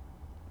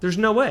 There's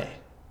no way.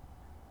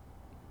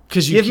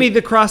 Because Give me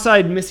the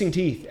cross-eyed missing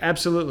teeth.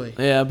 Absolutely.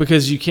 Yeah,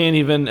 because you can't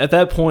even at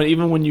that point.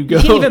 Even when you go,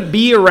 You can't even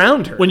be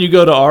around her. when you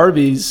go to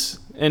Arby's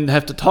and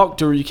have to talk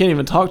to her, you can't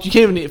even talk. You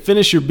can't even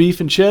finish your beef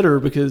and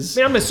cheddar because.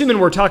 I mean, I'm assuming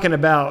we're talking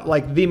about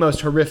like the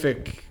most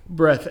horrific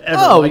breath ever.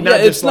 Oh, like, yeah, not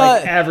it's just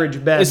like not-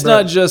 average bad It's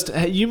breath. not just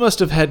you must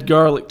have had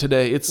garlic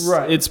today. It's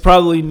Right. It's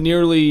probably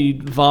nearly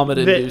vomit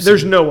inducing.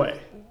 There's no way.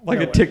 Like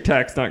No a way. Tic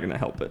Tac's not going to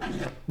help it.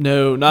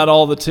 no, not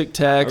all the Tic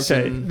Tacs.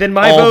 Okay. And Then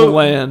my all vote- the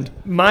land.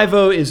 My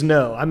vote is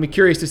no. I'm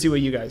curious to see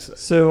what you guys say.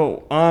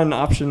 So on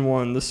option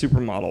 1, the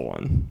supermodel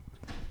one,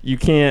 you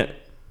can't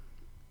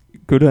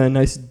go to a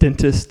nice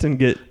dentist and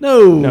get.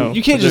 No,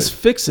 you can't is it- just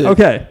fix it.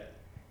 Okay.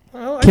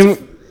 Well, Can we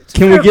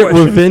fair get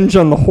question. revenge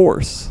on the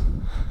horse?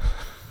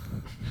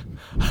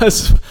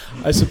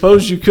 I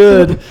suppose you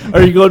could.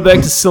 Are you going back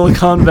to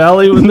Silicon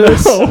Valley with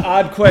this?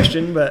 Odd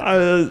question, but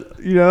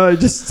It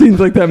just seems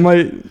like that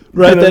might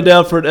Write that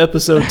down for an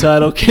episode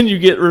title. Can you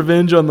get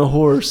revenge on the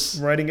horse?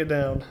 writing it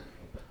down.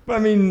 I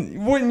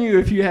mean, wouldn't you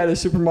if you had a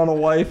supermodel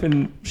wife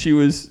and she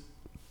was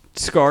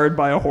scarred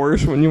by a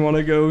horse? Wouldn't you want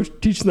to go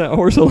teach that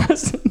horse a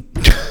lesson?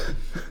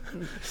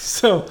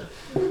 So,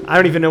 I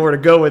don't even know where to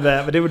go with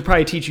that, but it would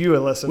probably teach you a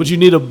lesson. would you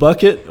need a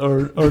bucket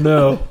or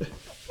no?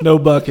 No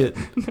bucket.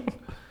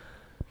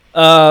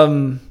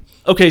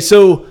 Okay,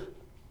 so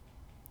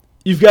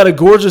you've got a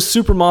gorgeous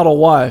supermodel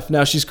wife.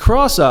 Now she's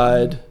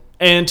cross-eyed,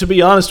 and to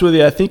be honest with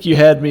you, I think you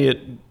had me at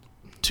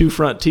 2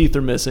 front teeth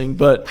are missing,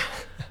 but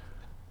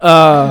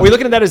Are we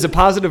looking at that as a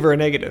positive or a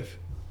negative?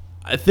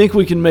 I think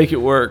we can make it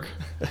work.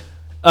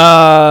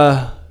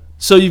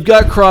 So you've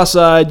got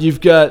cross-eyed,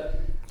 you've got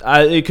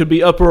it could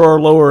be upper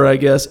or lower, I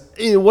guess.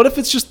 What if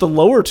it's just the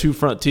lower 2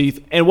 front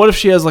teeth? And what if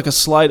she has like a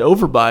slight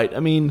overbite? I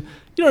mean,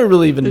 you don't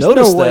really even There's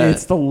notice no way that.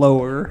 it's the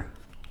lower.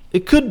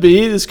 It could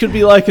be. This could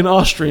be like an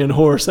Austrian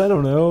horse. I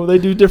don't know. They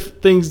do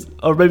different things,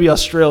 or maybe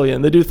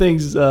Australian. They do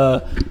things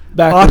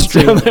backwards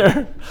Austria. down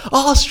there.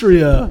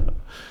 Austria.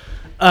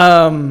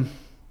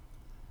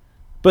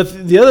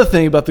 But the other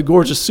thing about the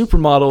gorgeous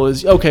supermodel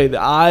is, okay,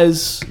 the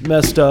eyes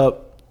messed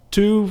up,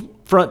 2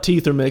 front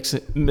teeth are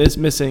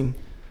missing,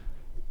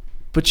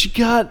 but you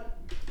got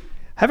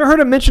Haven't heard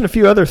him mention a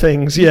few other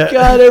things yet.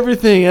 got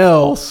everything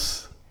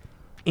else.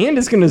 And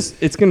it's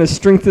gonna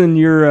strengthen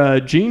your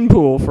gene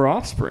pool for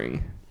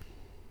offspring.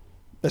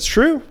 That's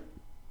true.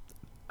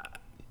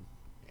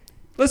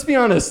 Let's be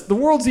honest. The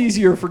world's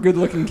easier for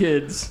good-looking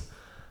kids.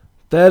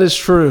 That is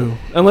true,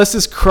 unless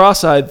this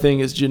cross-eyed thing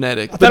is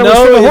genetic. thought it was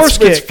from the horse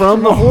it's kick.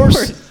 from the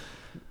horse.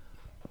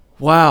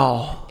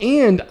 Wow.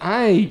 And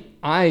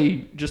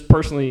I just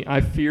personally,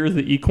 I fear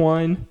the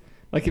equine.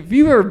 Like, if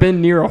you've ever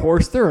been near a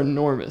horse, they're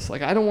enormous.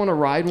 Like, I don't want to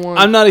ride one.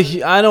 I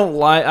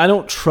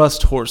don't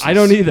trust horses. I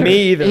don't either.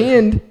 Me either.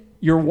 And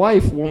your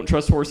wife won't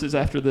trust horses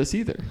after this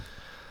either.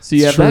 So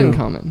you It's have that in true.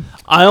 common.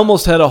 I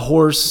almost had a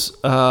horse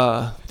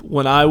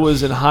when I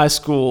was in high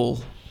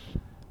school.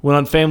 Went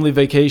on family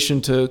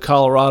vacation to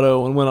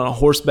Colorado and went on a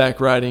horseback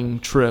riding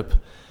trip.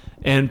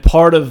 And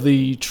part of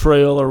the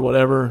trail or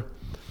whatever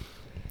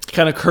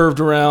kind of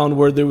curved around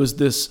where there was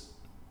this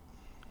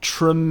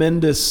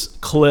tremendous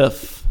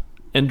cliff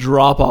and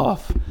drop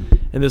off.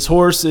 And this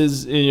horse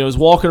is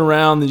walking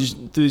around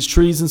through these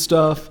trees and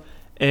stuff.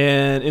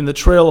 And in the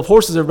trail of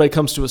horses, everybody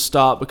comes to a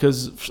stop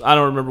because I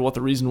don't remember what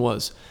the reason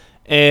was.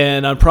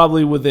 And I'm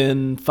probably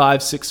within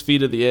 5-6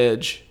 feet of the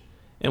edge.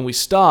 And we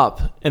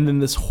stop, and then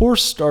this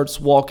horse starts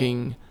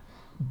walking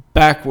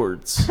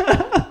backwards.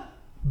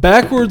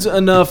 Backwards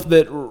enough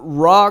that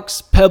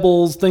rocks,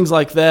 pebbles, things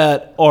like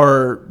that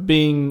are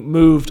being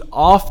moved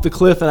off the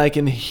cliff, and I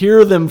can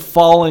hear them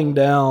falling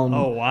down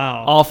Oh,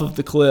 wow. off of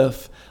the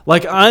cliff.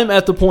 Like, I'm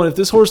at the point, if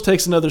this horse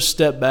takes another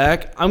step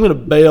back, I'm going to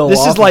bail This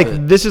off is like of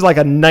it. this is like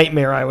a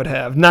nightmare I would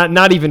have.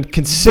 Not even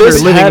consider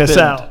This living this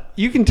happened. out.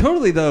 You can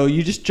totally, though.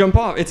 You just jump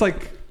off. It's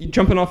like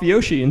jumping off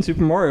Yoshi in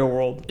Super Mario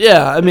World.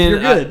 Yeah, I mean,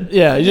 you're good.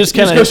 you just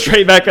You kind just of go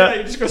straight back up.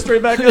 You just go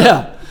straight back up.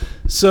 Yeah.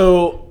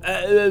 So,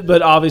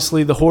 but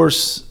obviously the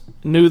horse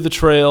knew the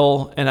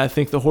trail, and I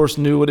think the horse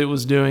knew what it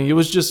was doing. It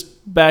was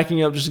just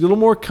backing up, just a little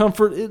more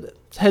comfort. It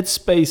had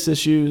space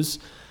issues.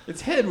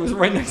 Its head was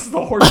right next to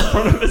the horse in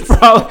front of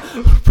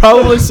it.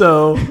 Probably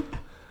so.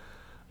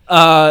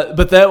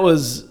 But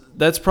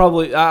that's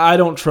probably, I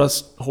don't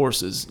trust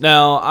horses.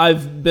 Now,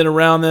 I've been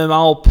around them.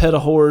 I'll pet a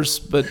horse,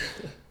 but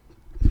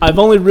I've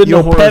only ridden You'll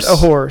a horse. pet a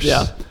horse.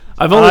 Yeah.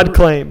 Odd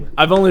claim.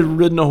 I've only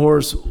ridden a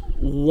horse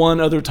one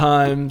other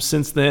time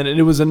since then, and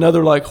it was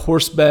another like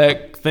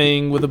horseback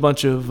thing with a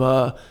bunch of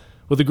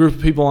with a group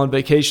of people on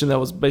vacation that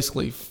was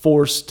basically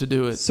forced to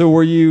do it. So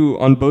were you,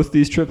 on both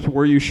these trips,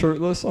 were you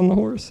shirtless on the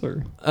horse?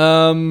 Or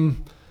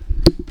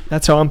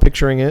That's how I'm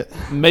picturing it.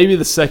 Maybe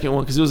the second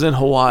one because it was in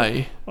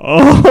Hawaii.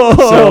 Oh,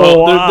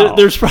 So wow.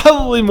 there's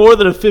probably more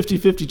than a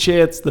 50-50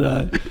 chance that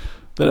I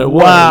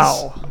was.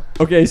 Wow.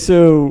 Okay,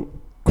 so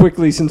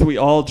quickly, since we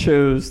all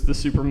chose the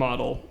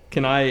supermodel,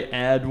 can I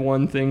add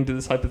one thing to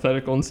this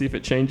hypothetical and see if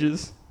it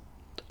changes?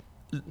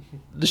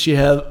 Does she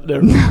have?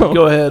 There, No.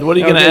 Go ahead. What are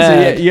you gonna Okay, so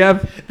add? you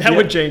have That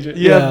would change it.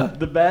 You Yeah. have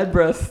the bad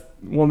breath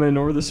woman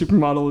or the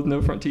supermodel with no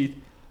front teeth.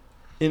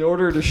 In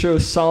order to show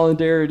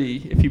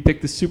solidarity, if you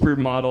pick the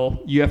supermodel,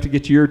 you have to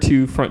get your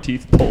 2 front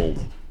teeth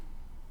pulled.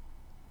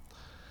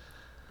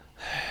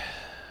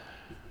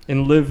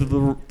 And live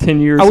the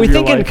 10 years Are we of your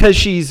thinking life. because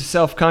she's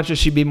self-conscious,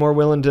 she'd be more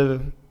willing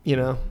to,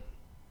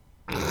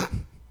 I'm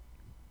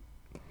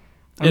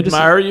just-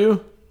 Admire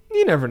you?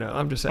 You never know.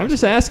 I'm just I'm asking.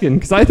 just asking,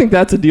 because I think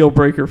that's a deal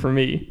breaker for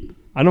me.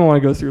 I don't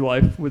want to go through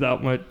life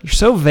without my... You're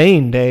so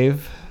vain,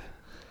 Dave.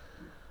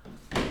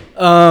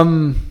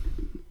 Um.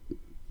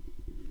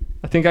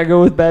 I think I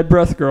go with bad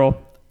breath girl.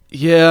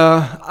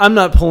 Yeah, I'm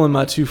not pulling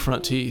my 2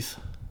 front teeth.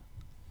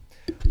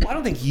 Well, I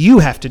don't think you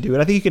have to do it.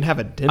 I think you can have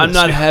a dentist. I'm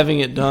not having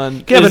it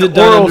done. Can have Is an it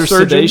done oral under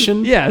surgeon?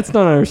 sedation? Yeah, it's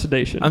not under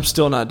sedation. I'm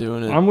still not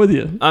doing it. I'm with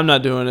you. I'm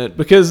not doing it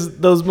because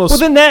those most. Well,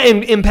 then that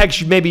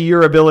impacts maybe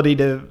your ability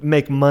to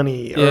make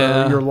money or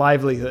Yeah. your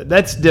livelihood.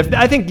 That's different.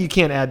 I think you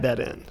can't add that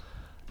in.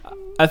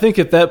 I think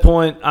at that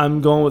point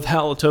I'm going with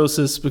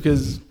halitosis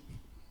because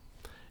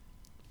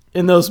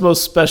in those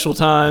most special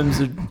times,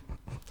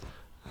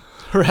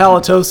 her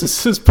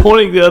halitosis is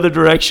pointing the other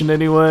direction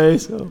anyway.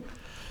 So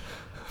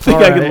I think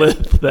All I can right. live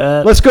with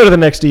that. Let's go to the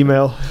next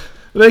email.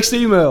 Next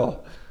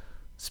email.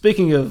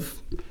 Speaking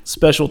of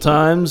special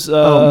times,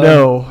 Oh,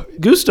 no.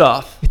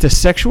 Gustav. It's a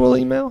sexual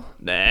email?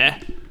 Nah. A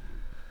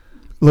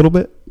little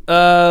bit.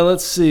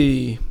 Let's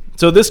see.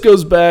 So this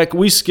goes back.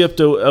 We skipped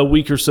a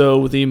week or so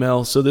with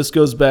email. So this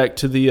goes back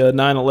to the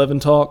 9/11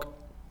 talk.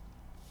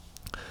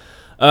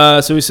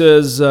 So he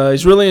says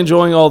he's really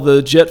enjoying all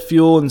the jet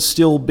fuel and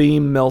steel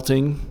beam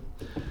melting.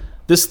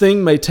 This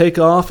thing may take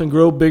off and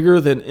grow bigger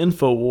than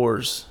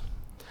InfoWars.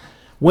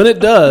 When it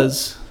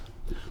does,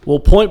 will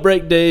Point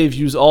Break Dave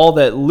use all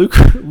that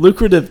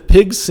lucrative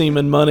pig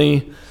semen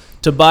money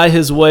to buy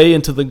his way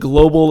into the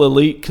global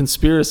elite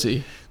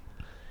conspiracy?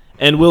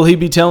 And will he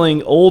be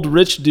telling old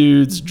rich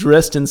dudes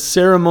dressed in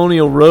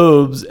ceremonial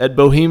robes at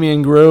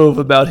Bohemian Grove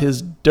about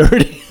his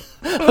dirty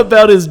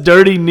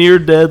near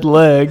dead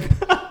leg?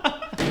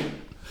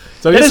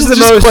 So That this is is the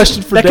just a most.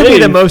 question for That could be the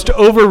Dave. most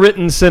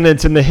overwritten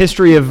sentence in the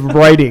history of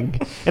writing,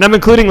 and I'm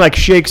including like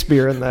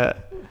Shakespeare in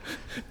that.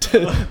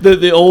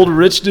 the old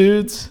rich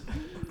dudes.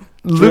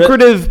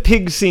 Lucrative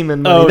pig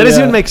semen money. Oh, That doesn't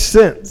yeah. even make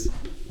sense.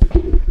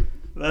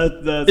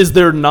 That's Is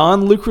there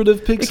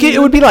non-lucrative pig semen? It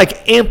would be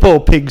like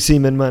ample pig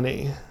semen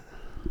money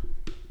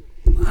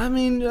I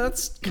mean,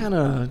 that's kind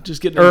of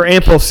just getting or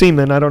ample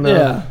semen. I don't know.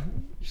 Yeah,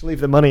 Just leave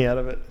the money out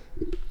of it.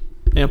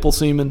 ample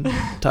semen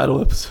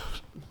title episode.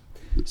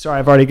 Sorry,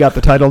 I've already got the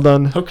title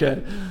done.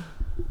 Okay.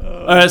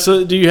 All right.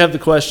 So, do you have the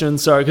question?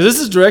 Sorry, because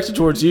this is directed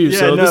towards you. Yeah,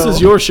 so this no.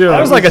 is your show. That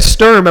was like a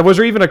stern. Was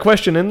there even a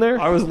question in there?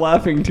 I was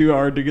laughing too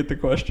hard to get the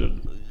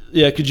question.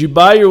 Yeah. Could you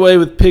buy your way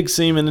with pig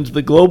semen into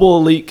the global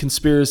elite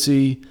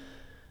conspiracy?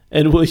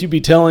 And will you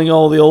be telling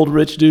all the old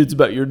rich dudes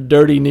about your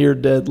dirty near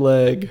dead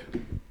leg?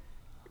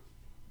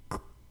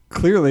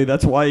 Clearly,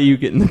 that's why you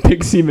get in the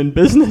pig semen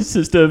business,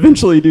 is to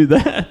eventually do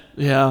that.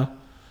 Yeah.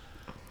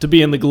 To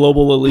be in the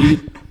global elite.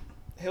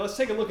 Hey, let's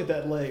take a look at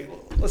that leg.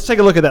 Let's take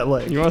a look at that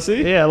leg. You want to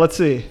see? Yeah, let's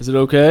see. Is it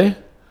okay?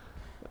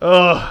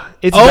 Ugh,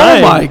 it's Oh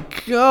dying. my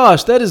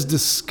gosh, that is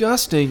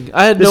disgusting.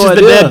 I had This no is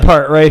idea. the dead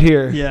part right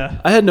here. Yeah.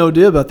 I had no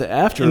idea about the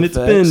after And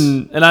effects. it's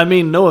been- and I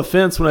mean no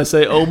offense when I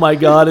say, oh my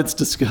God, it's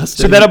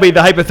disgusting. So that'll be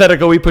the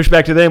hypothetical we push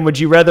back to them. Would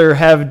you rather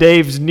have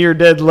Dave's near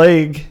dead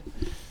leg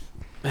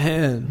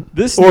Man.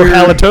 This or near,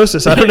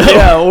 halitosis? I don't know.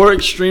 Yeah, or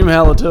extreme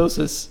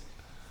halitosis.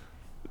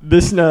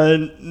 this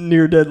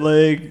near dead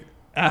leg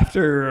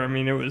after, I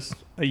mean, it was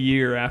a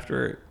year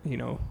after,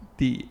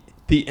 the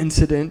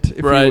incident,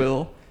 if Right. you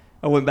will.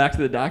 I went back to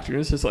the doctor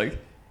and it's just like,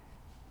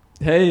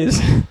 hey, is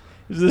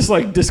this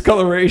like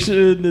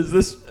discoloration? Is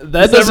this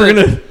That is ever doesn't-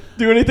 going to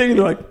do anything? And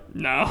they're like,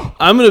 no.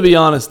 I'm going to be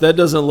honest, that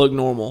doesn't look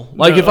normal.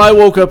 Like No. if I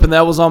woke up and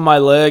that was on my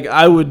leg,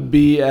 I would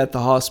be at the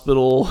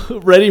hospital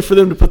ready for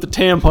them to put the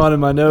tampon in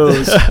my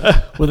nose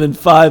within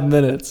 5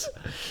 minutes.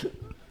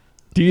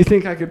 Do you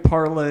think I could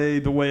parlay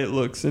the way it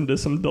looks into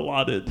some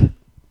Dilaudid?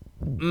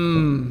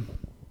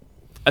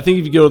 I think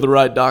if you go to the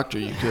right doctor,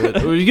 you could.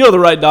 If you go to the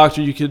right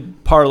doctor, you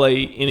could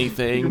parlay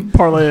anything.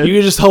 Parlay it. You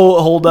could just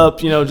hold up,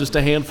 just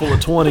a handful of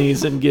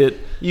 20s and get.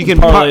 You can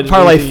parlay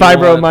parlay anything you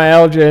want.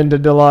 fibromyalgia into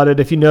Dilaudid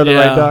if you know the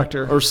right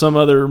doctor. Or some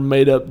other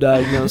made-up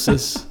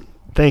diagnosis.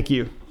 Thank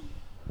you.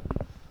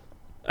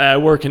 I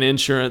work in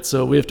insurance,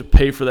 so we have to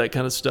pay for that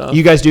kind of stuff.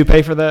 You guys do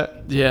pay for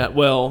that? Yeah,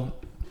 well,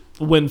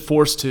 when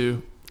forced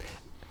to.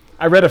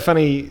 I read a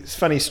funny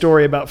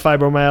story about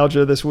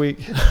fibromyalgia this week.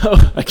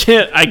 I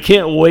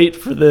can't wait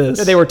for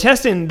this. They were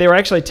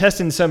actually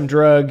testing some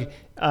drug,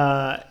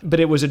 but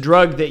it was a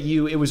drug that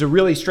it was a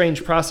really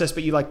strange process,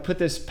 but you like put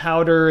this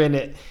powder in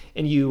it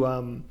and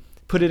you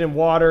put it in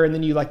water and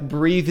then you like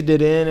breathed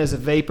it in as a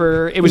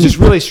vapor. It was just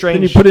really strange.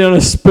 Then you put it on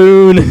a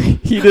spoon,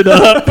 heat it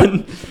up,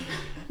 and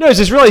No, it's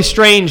this really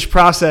strange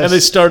process. And they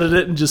started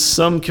it in just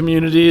some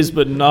communities,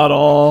 but not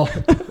all.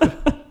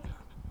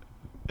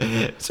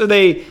 So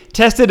they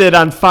tested it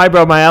on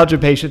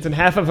fibromyalgia patients, and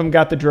half of them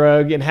got the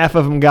drug, and half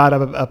of them got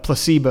a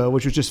placebo,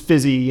 which was just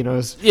fizzy,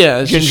 it's Yeah,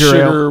 it's just ginger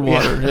ale. sugar,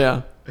 water.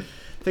 Yeah. I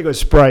think it was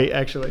Sprite,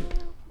 actually.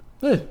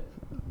 Hey.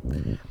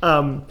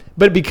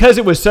 But because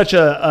it was such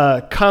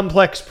a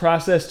complex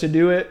process to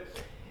do it,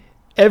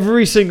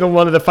 every single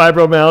one of the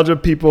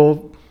fibromyalgia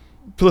people,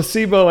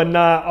 placebo and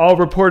not, all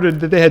reported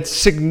that they had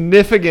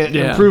significant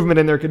improvement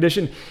in their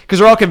condition because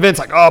they're all convinced,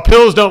 like, oh,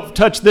 pills don't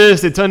touch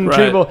this, it's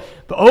untreatable. Right.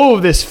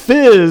 But this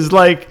fizz,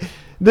 like,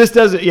 this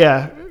doesn't,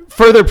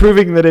 further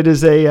proving that it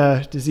is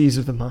a disease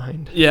of the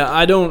mind. Yeah,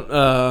 I don't,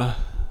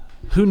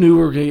 who knew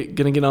we were going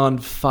to get on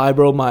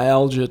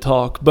fibromyalgia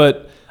talk,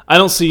 but I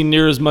don't see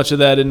near as much of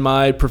that in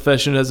my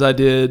profession as I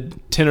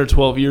did 10 or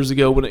 12 years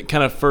ago when it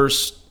kind of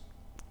first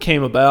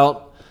came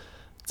about.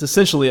 It's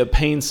essentially a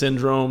pain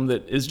syndrome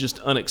that is just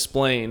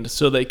unexplained.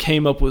 So they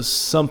came up with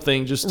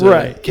something just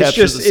to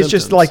capture the symptoms. It's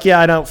just like,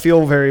 I don't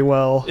feel very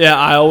well. Yeah,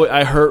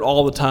 I hurt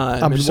all the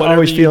time. I'm just whatever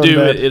always feeling you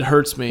do, bad. it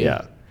hurts me.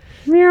 Yeah.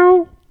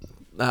 meow.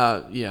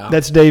 Yeah.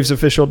 That's Dave's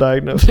official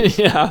diagnosis.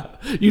 Yeah.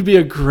 You'd be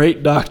a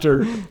great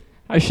doctor.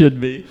 I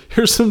should be.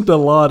 Here's some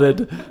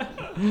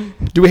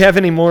Dilaudid. Do we have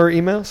any more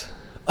emails?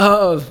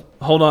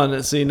 Hold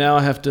on. See, now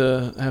I have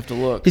to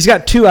look. He's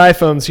got 2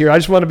 iPhones here. I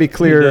just want to be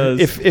clear. He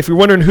does. If you're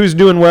wondering who's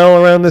doing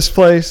well around this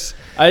place,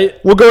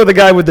 we'll go with the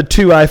guy with the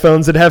 2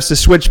 iPhones that has to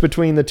switch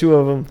between the 2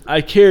 of them.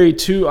 I carry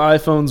 2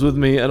 iPhones with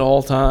me at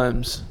all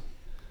times.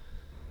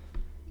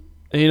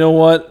 And you know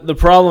what? The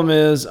problem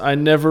is I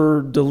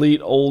never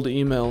delete old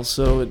emails,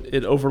 so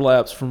it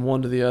overlaps from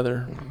one to the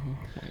other.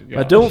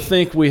 I don't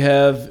think we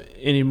have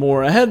any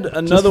more. I had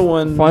another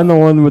one. Find the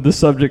one with the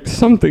subject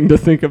something to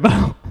think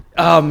about.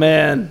 Oh,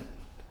 man.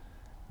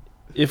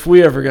 If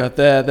we ever got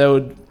that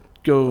would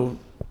go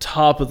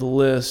top of the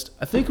list.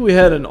 I think we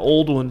had an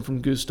old one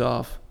from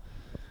Gustav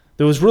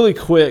that was really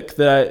quick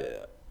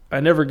that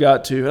I never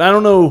got to. And I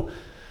don't know.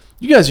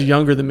 You guys are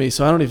younger than me,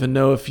 so I don't even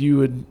know if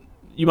you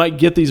might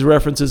get these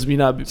references,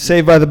 but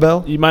Saved by the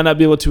Bell? you might not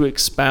be able to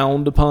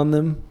expound upon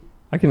them.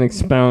 I can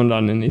expound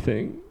on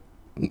anything.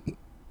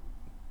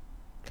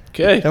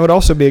 Okay. That would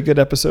also be a good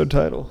episode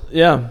title.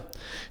 Yeah.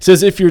 It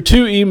says, if you're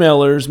two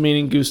emailers,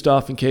 meaning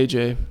Gustav and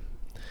KJ,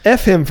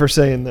 F him for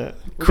saying that.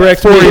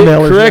 correct Four me,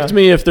 emailers correct now.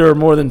 me if there are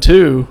more than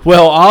two.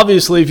 Well,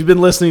 obviously, if you've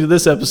been listening to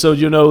this episode,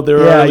 you know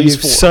there are Yeah, at you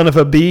least 4. son of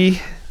a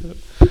bee.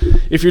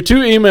 If your two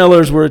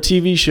emailers were a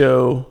TV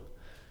show,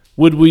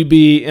 would we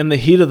be In the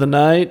Heat of the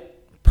Night,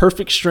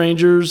 Perfect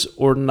Strangers,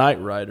 or Knight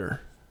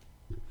Rider?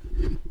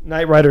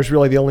 Knight Rider's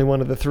really the only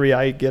one of the three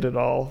I get at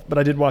all, but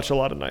I did watch a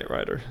lot of Knight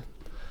Rider.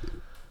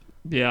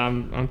 Yeah,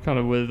 I'm kind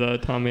of with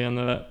Tommy on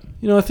that.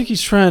 You know, I think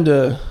he's trying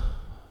to...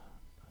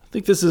 I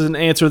think this is an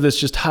answer that's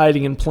just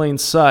hiding in plain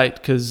sight,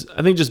 because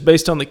I think just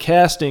based on the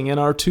casting and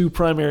our two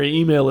primary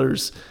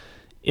emailers,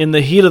 In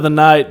the Heat of the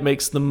Night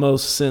makes the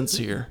most sense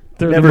here.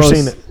 They're Never the most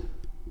seen it.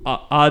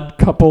 Odd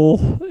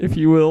couple, if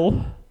you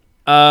will.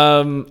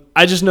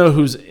 I just know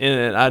who's in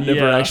it. I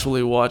never Yeah.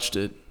 actually watched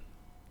it.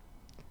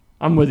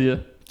 I'm with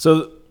you.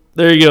 So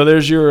there you go.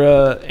 There's your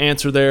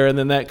answer there, and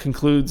then that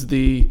concludes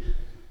the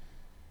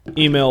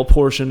email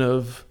portion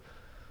of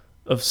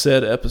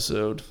said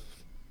episode.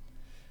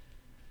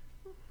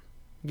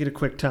 Get a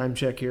quick time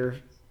check here.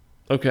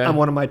 Okay. On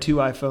one of my 2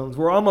 iPhones.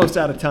 We're almost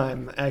out of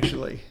time,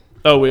 actually.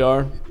 Oh, we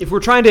are? If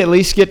we're trying to at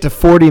least get to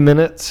 40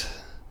 minutes,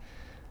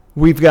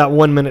 we've got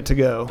 1 minute to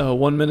go.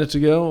 1 minute to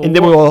go? And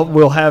then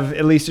we'll have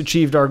at least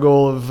achieved our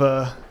goal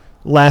of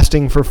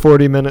lasting for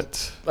 40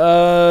 minutes.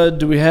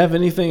 Do we have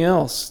anything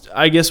else?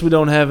 I guess we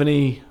don't have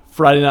any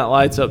Friday Night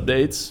Lights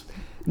updates.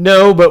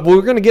 No, but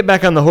we're going to get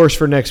back on the horse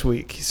for next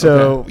week.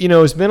 So,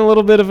 it's been a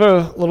little bit of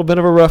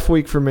a rough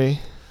week for me.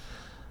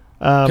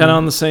 Kind of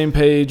on the same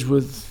page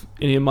with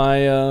any of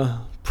my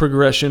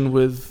progression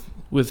with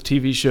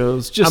TV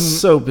shows.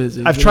 Just so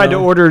busy. I've tried to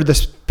order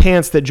the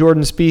pants that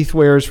Jordan Spieth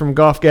wears from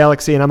Golf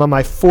Galaxy, and I'm on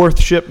my 4th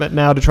shipment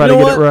now to try to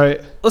get it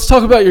right. Let's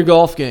talk about your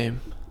golf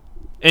game.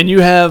 And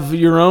you have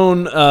your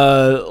own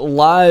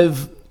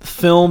live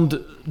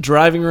filmed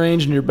driving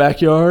range in your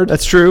backyard.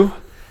 That's true.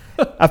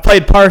 I've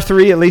played par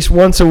 3 at least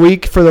once a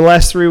week for the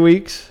last 3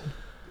 weeks.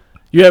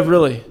 You have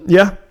really?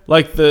 Yeah.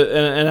 Like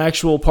an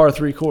actual par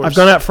 3 course? I've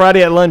gone out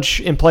Friday at lunch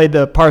and played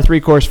the par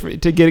 3 course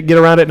to get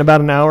around it in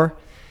about an hour.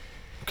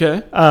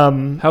 Okay.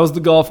 How's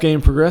the golf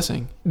game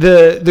progressing?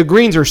 The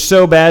greens are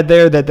so bad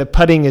there that the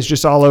putting is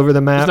just all over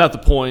the map. That's not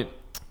the point.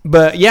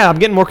 But, yeah, I'm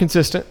getting more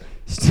consistent.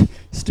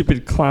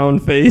 Stupid clown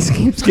face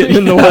keeps getting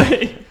in the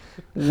way.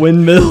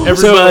 Windmill.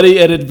 Everybody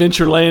at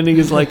Adventure Landing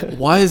is like,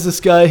 why is this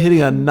guy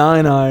hitting a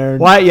 9-iron?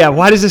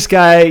 Why is this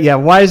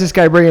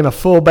guy bringing a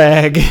full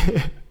bag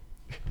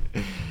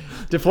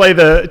to play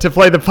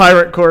the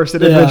pirate course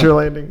at Adventure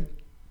Landing?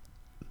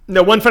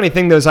 No, one funny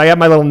thing though is I got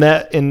my little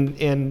net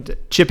and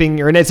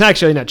chipping, or it's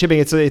actually not chipping.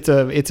 It's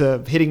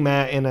a hitting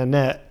mat and a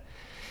net.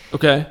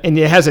 Okay. And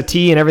it has a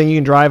tee and everything you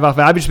can drive off.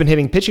 I've just been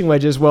hitting pitching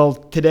wedges. Well,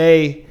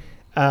 today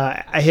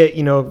I hit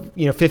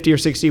 50 or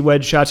 60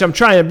 wedge shots. I'm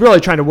really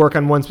trying to work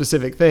on one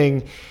specific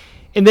thing.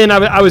 And then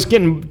I was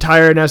getting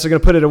tired and I was going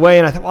to put it away.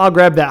 And I thought, well, I'll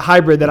grab that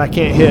hybrid that I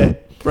can't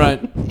hit.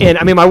 Right. And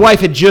I mean, my wife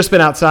had just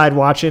been outside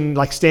watching,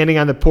 like standing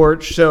on the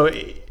porch. So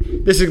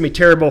this is going to be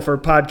terrible for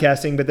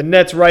podcasting, but the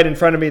net's right in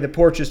front of me. The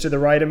porch is to the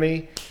right of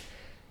me.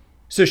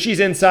 So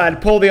she's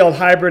inside, pull the old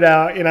hybrid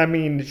out, and I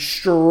mean,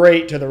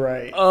 straight to the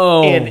right.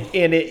 Oh. And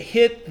it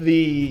hit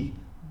the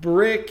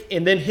brick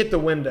and then hit the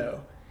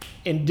window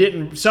and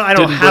didn't. So I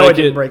don't know how it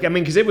didn't break. I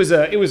mean, because it was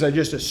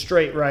just a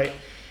straight right.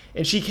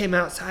 And she came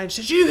outside and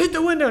said, "You hit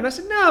the window." And I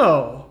said,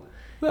 "No.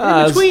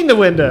 In between the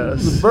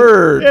windows. The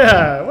bird.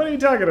 Yeah, what are you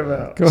talking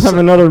about? Go have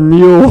another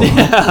mule.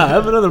 Yeah,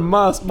 have another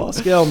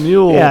Moscow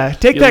mule. Yeah,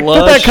 put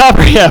that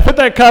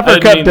copper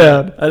cup down.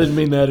 That. I didn't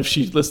mean that. If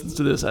she listens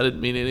to this, I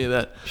didn't mean any of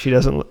that. She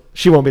doesn't.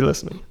 She won't be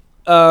listening.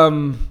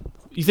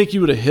 You think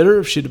you would have hit her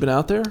if she'd have been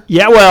out there?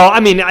 Yeah, well, I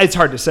mean, it's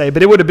hard to say,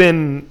 but it would have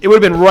been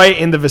right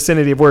in the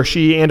vicinity of where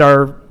she and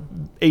our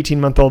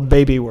 18-month-old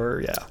baby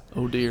were. Yeah.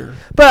 Oh dear.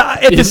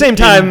 But at the same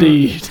time,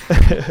 indeed.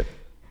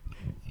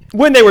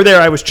 when they were there,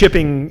 I was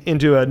chipping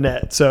into a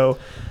net, so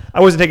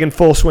I wasn't taking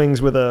full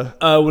swings with a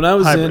when I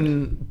was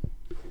hybrid.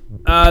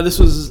 this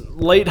was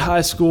late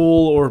high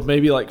school or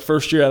maybe like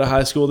first year out of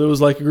high school. There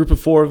was like a group of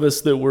 4 of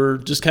us that were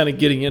just kind of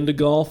getting into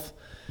golf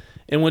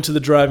and went to the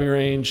driving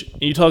range.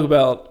 And you talk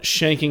about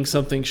shanking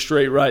something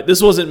straight right.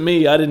 This wasn't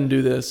me. I didn't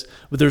do this.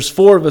 But there's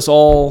 4 of us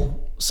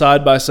all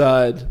side by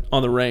side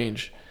on the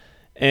range.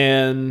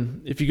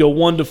 And if you go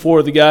 1 to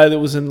 4, the guy that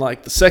was in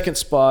like the second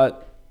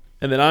spot,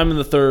 and then I'm in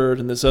the third,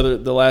 and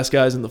the last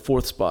guy's in the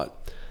 4th spot.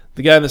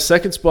 The guy in the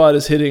second spot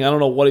is hitting, I don't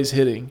know what he's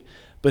hitting,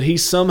 but he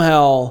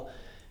somehow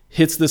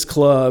hits this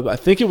club, I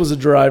think it was a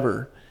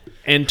driver,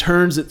 and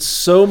turns it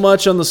so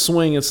much on the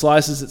swing and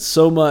slices it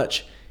so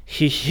much,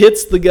 he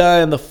hits the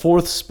guy in the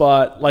 4th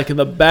spot, like in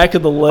the back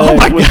of the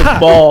leg with the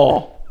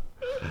ball.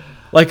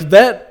 Like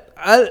that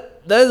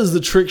is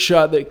the trick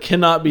shot that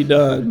cannot be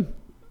done.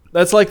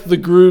 That's like the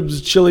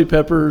Groob's Chili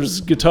Peppers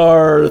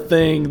guitar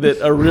thing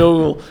that a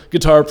real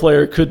guitar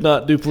player could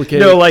not duplicate.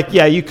 No,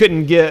 you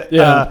couldn't get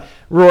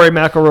Rory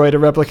McIlroy to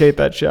replicate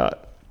that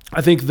shot.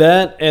 I think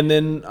that, and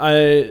then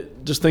I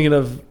just thinking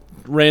of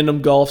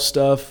random golf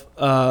stuff.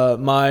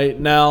 My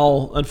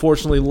now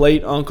unfortunately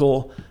late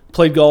uncle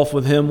played golf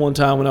with him one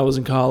time when I was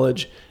in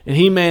college, and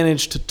he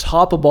managed to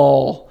top a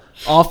ball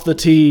off the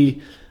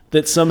tee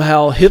that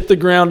somehow hit the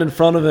ground in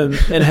front of him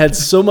and had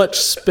so much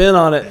spin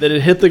on it that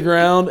it hit the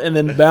ground and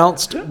then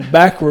bounced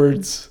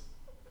backwards.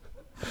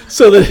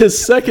 So that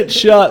his second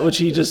shot, which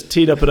he just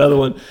teed up another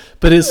one,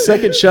 but his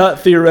second shot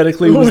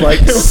theoretically was like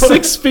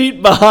 6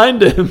 feet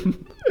behind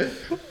him.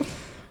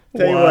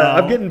 Tell you what,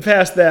 I'm getting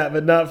past that,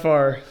 but not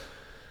far.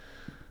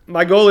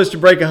 My goal is to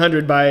break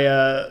 100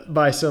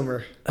 by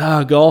summer.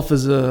 Golf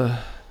is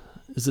a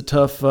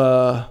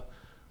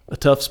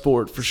tough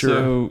sport for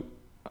sure.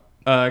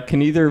 So,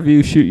 can either of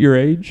you shoot your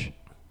age?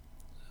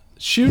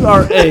 Shoot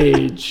our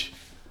age.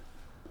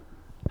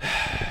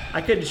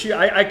 I couldn't shoot.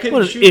 I couldn't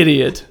What an shoot.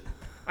 idiot.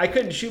 I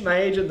couldn't shoot my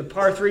age in the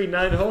par 3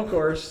 9-hole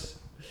course.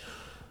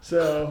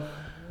 So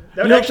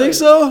that You don't think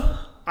so?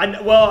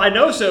 I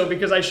know so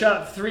because I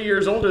shot 3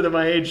 years older than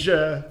my age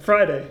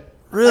Friday.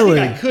 Really?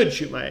 I think I could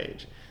shoot my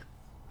age.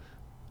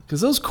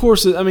 Because those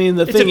courses, I mean,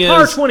 the It's thing a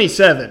par is,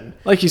 27.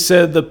 like you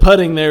said, the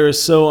putting there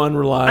is so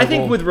unreliable. I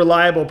think with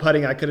reliable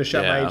putting, I could have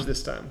shot Yeah. my age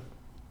this time.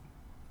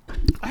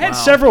 I had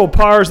several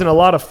pars and a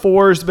lot of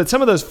 4s, but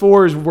some of those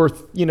 4s were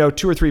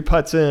 2 or 3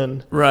 putts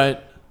in. Right.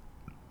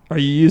 Are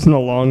you using a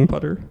long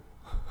putter?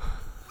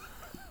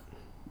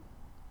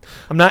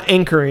 I'm not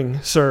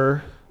anchoring,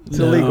 sir. It's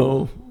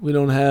illegal. We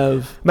don't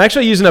have. I'm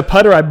actually using a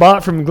putter I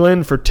bought from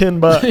Glenn for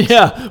 $10.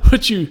 Yeah,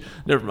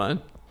 never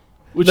mind.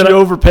 Which Then you I-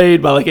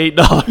 overpaid by like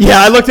 $8.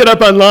 Yeah, I looked it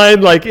up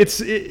online. Like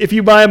if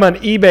you buy them on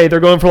eBay, they're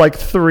going for like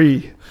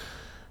 $3.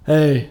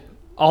 Hey,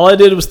 all I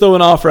did was throw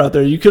an offer out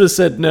there. You could have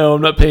said no.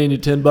 I'm not paying you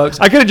 $10.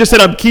 I could have just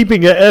said I'm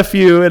keeping it. F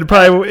you, and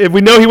probably if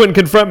we know he wouldn't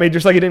confront me,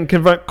 just like he didn't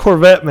confront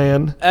Corvette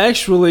man.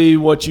 Actually,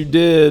 what you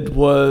did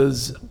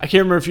was, I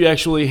can't remember if you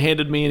actually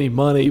handed me any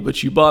money,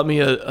 but you bought me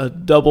a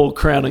double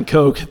Crown and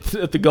Coke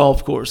at the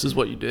golf course is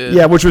what you did.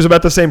 Yeah, which was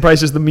about the same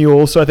price as the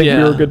mule, so I think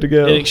we were good to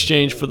go. In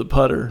exchange for the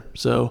putter.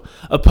 So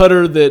a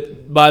putter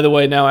that, by the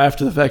way, now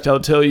after the fact,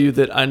 I'll tell you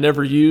that I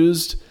never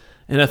used,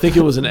 and I think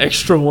it was an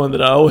extra one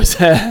that I always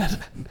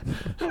had.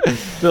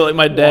 Feel like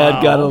my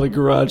dad got it on a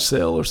garage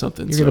sale or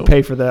something. You're gonna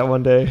pay for that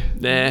one day.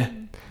 Nah.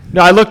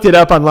 No, I looked it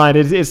up online.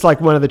 It's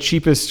like one of the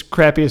cheapest,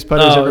 crappiest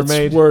putters ever It's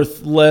made.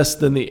 worth less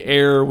than the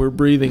air we're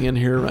breathing in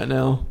here right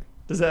now.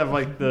 Does it have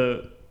like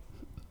the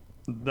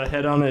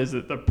head on it? Is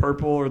it the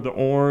purple or the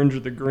orange or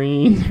the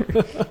green?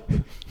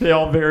 They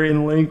all vary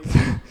in length,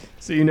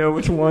 so you know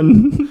which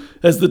one.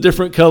 Has the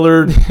different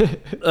colored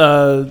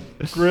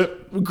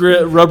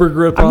rubber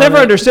grip I've on never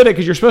it. understood it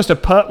because you're supposed to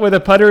putt with a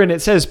putter, and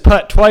it says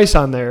putt twice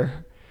on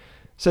there.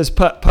 It says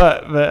putt,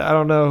 but I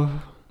don't know.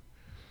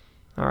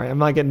 All right, I'm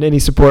not getting any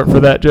support for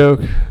that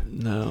joke.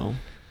 No.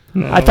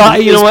 I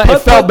thought, you Is know what? It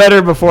putt-putt- felt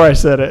better before I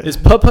said it. Is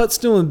putt-putt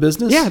still in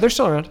business? Yeah, they're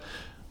still around.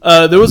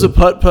 There was a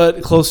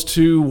putt-putt close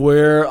to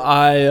where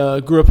I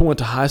grew up and went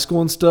to high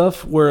school and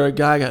stuff, where a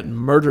guy got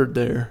murdered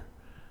there.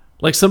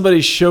 Like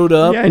somebody showed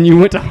up. Yeah, and you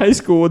went to high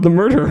school with the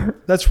murderer.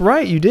 That's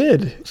right, you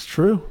did. It's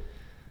true.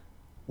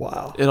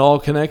 Wow. It all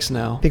connects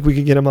now. I think we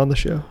could get him on the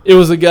show. It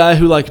was a guy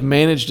who like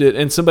managed it,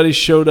 and somebody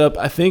showed up,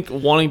 I think,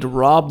 wanting to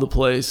rob the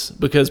place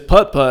because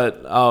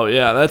putt-putt. Oh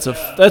yeah, that's a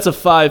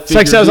 5-figure It's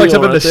like sounds like deal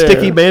something right the there.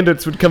 Sticky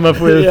Bandits would come up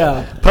with.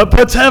 Yeah.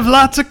 Putt-putts have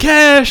lots of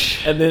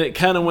cash. And then it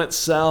kind of went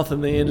south,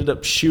 and they ended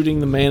up shooting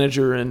the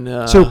manager.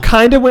 And So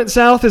kind of went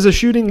south as a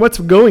shooting. What's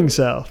going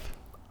south?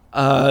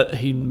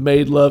 he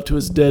made love to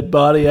his dead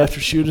body after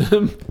shooting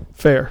him.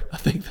 Fair. I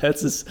think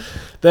that's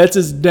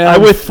as down I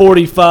with-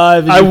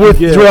 45. As I you can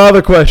get. withdraw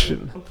the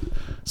question.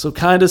 So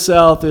kind of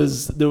south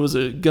is there was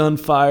a gun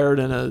fired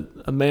and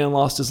a man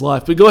lost his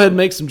life. But go ahead and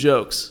make some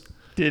jokes.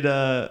 Did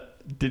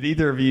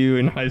either of you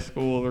in high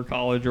school or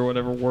college or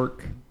whatever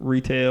work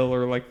retail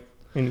or like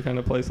any kind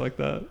of place like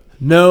that?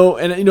 No,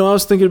 and I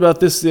was thinking about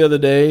this the other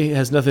day. It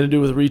has nothing to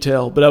do with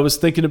retail, but I was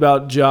thinking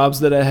about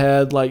jobs that I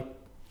had like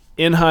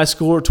in high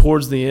school or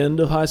towards the end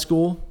of high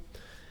school.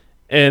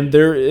 And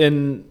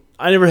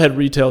I never had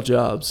retail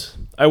jobs.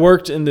 I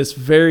worked in this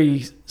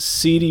very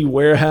seedy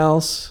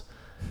warehouse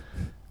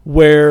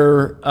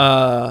where,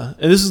 and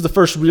this is the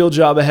first real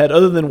job I had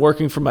other than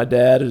working for my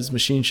dad at his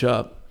machine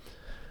shop,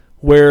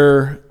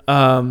 where,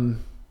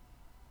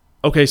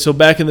 so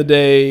back in the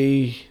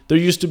day, there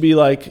used to be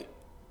like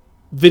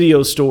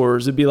video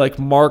stores. It'd be like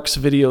Mark's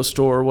Video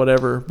Store or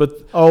whatever. But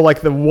Oh,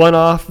 like the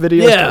one-off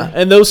video yeah, store?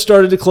 and those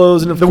started to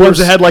close. And of The course, ones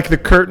that had like the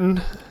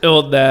curtain.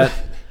 that.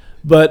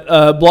 But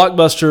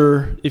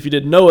Blockbuster, if you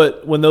didn't know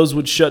it, when those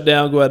would shut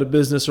down, go out of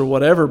business or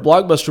whatever,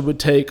 Blockbuster would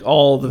take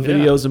all the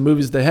videos and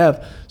movies they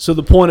have. So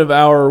the point of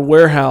our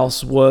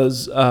warehouse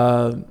was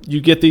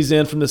you get these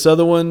in from this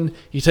other one,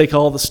 you take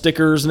all the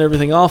stickers and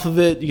everything off of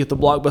it, you get the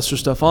Blockbuster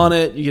stuff on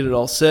it, you get it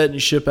all set, and you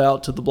ship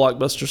out to the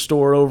Blockbuster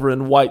store over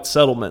in White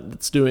Settlement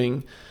that's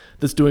doing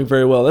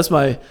very well. That's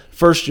my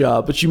first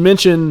job. But you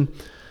mentioned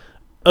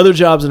other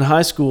jobs in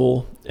high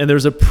school, and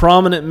there's a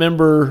prominent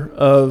member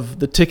of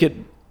the ticket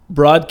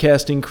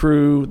broadcasting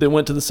crew that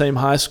went to the same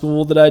high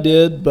school that I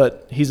did,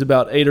 but he's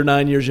about 8 or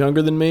 9 years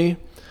younger than me.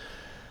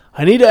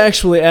 I need to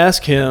actually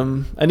ask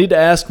him. I need to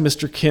ask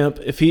Mr. Kemp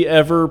if he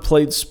ever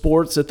played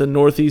sports at the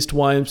Northeast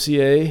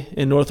YMCA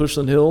in North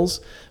Richland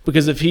Hills.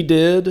 Because if he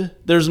did,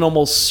 there's an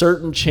almost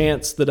certain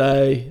chance that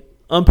I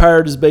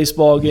umpired his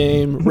baseball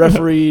game,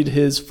 refereed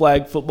his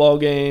flag football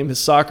game, his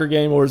soccer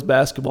game, or his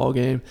basketball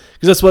game.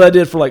 Because that's what I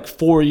did for like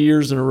 4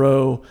 years in a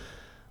row.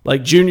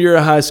 Like junior year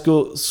of high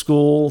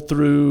school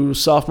through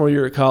sophomore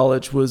year at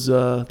college was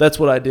that's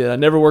what I did. I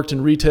never worked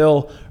in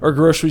retail or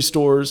grocery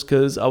stores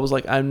because I was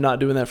like, I'm not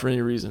doing that for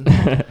any reason.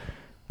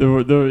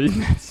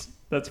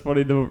 That's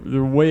funny.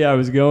 The way I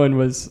was going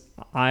was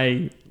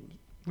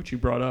which you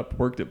brought up,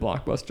 worked at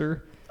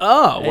Blockbuster.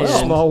 Oh,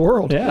 well. Small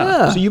world.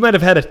 Yeah. So you might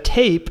have had a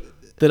tape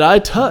That I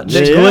touched.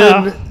 that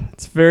Glenn.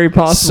 It's very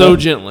possible. So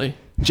gently.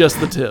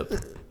 Just the tip.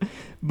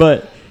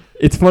 But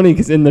it's funny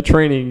because in the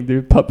training,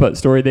 the putt-putt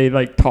story, they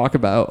like talk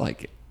about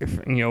like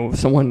if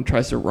someone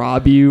tries to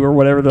rob you or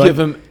whatever, they're Give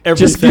like, him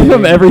everything. just give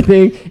them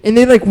everything. And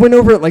they like went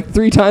over it like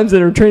 3 times in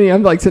their training.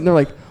 I'm like sitting there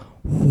like,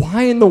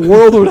 why in the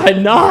world would I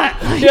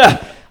not? Like,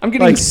 Yeah. I'm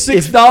getting Like,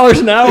 $6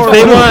 an hour.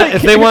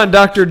 If they want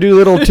Dr.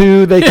 Doolittle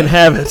 2, they can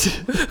have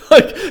it.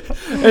 Like,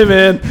 hey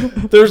man,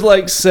 there's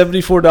like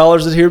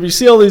 $74 in here. But you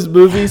see all these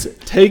movies?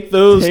 Take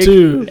those Take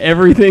too.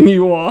 everything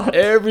you want.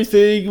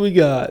 Everything we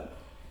got.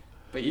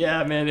 But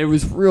yeah, man, it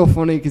was real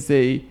funny because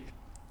they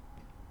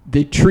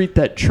treat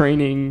that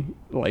training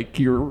like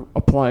you're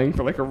applying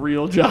for like a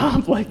real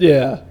job. Like,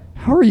 Yeah.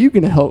 how are you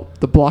going to help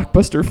the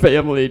Blockbuster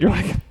family? And you're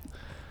like,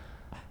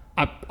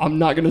 I'm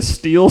not going to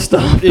steal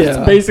stuff. Yeah.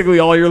 That's basically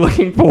all you're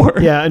looking for.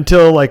 Yeah,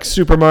 until like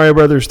Super Mario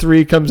Brothers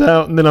 3 comes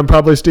out, and then I'm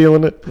probably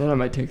stealing it. Then I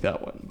might take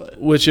that one. But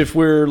Which, if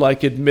we're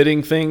like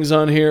admitting things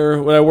on here,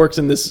 when I worked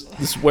in this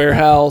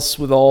warehouse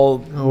with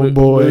all Oh,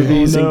 boy.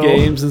 movies Oh, and no.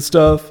 games and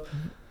stuff,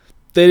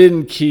 they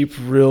didn't keep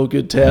real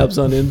good tabs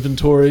on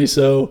inventory.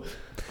 So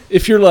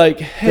if you're like,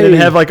 They hey,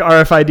 didn't have like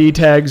RFID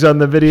tags on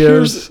the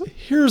videos.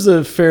 here's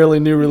a fairly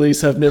new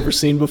release I've never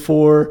seen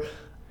before.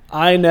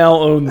 I now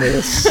own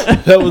this.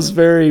 That was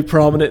very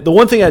prominent. The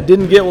one thing I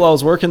didn't get while I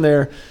was working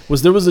there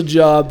was a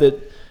job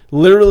that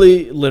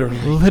literally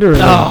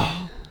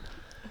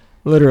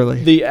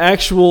Literally. the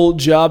actual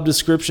job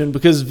description,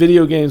 because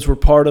video games were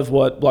part of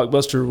what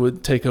Blockbuster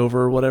would take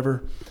over or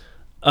whatever,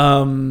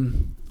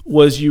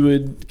 was you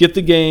would get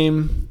the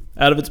game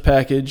out of its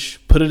package,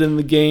 put it in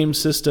the game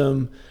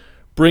system,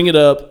 bring it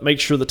up, make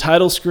sure the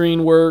title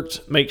screen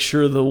worked, make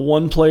sure the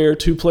 1-player,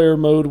 2-player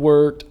mode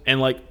worked, and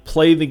like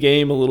play the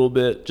game a little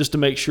bit just to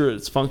make sure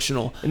it's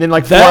functional. And then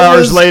like 4 That hours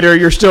was- later,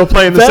 you're still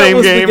playing the that same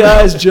was game. the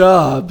guy's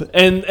job,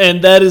 and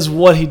that is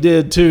what he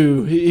did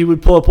too. He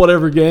would pull up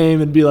whatever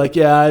game and be like,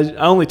 "Yeah, I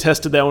only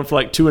tested that one for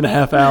like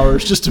 2.5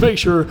 hours just to make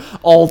sure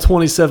all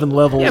 27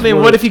 levels." Yeah, I mean,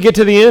 worked." what if you get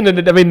to the end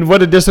and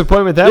what a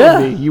disappointment that Yeah.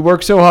 would be. You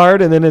work so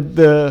hard, and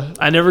then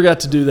I never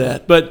got to do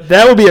that, but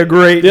that would be a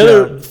great the job.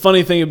 other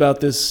funny thing about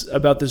this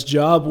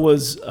job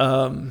was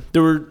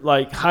there were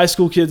like high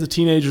school kids and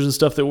teenagers and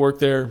stuff that worked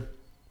there,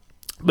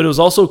 but it was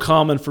also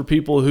common for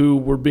people who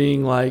were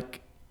being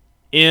like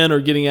in or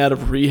getting out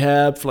of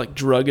rehab for like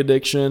drug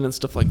addiction and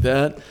stuff like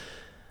that.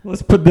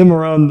 let's put them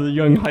around the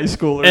young high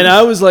schoolers. And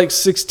I was like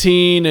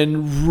 16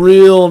 and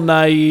real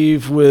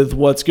naive with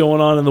what's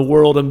going on in the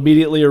world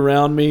immediately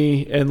around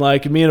me. And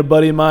like me and a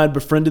buddy of mine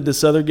befriended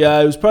this other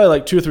guy who was probably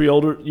like 2 or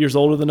 3 years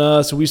older than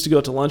us. And we used to go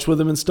out to lunch with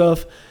him and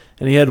stuff.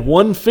 And he had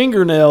one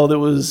fingernail that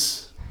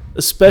was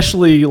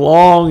especially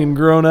long and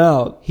grown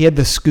out. He had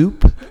the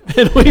scoop.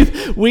 And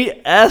we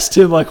asked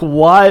him like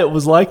why it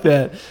was like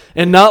that.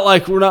 And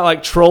we're not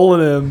like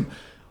trolling him.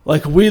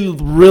 Like we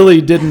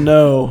really didn't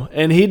know.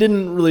 And he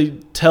didn't really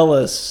tell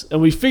us.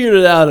 And we figured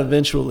it out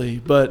eventually.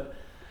 But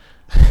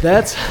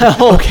that's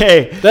how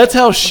that's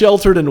how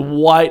sheltered and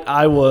white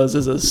I was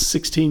as a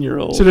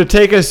 16-year-old. So to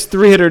take us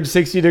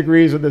 360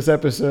 degrees with this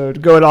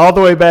episode, going all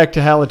the way back to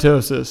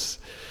halitosis,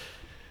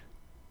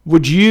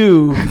 would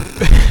you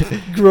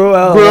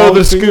grow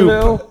the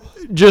scoop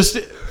just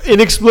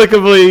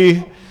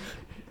inexplicably,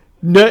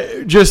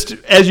 just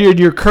as you're in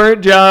your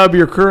current job,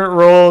 your current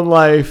role in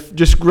life,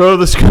 just grow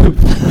the scoop?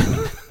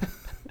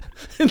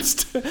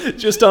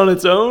 just on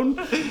its own,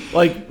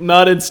 like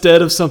not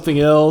instead of something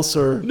else,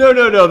 or No.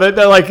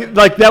 That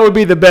like that would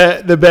be the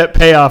bet. The bet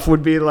payoff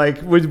would be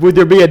like, would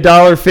there be a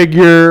dollar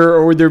figure,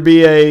 or would there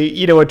be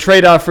a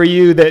trade off for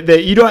you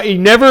that you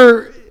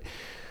never,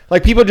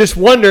 like, people just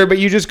wonder, but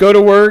you just go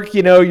to work,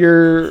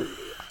 your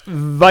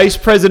vice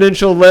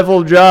presidential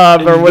level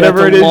job and or you've whatever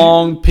got it the is,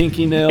 long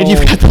pinky nail, and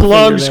you've got the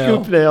long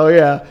fingernail. scoop nail,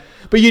 yeah.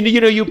 But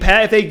you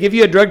pass. If they give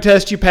you a drug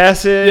test, you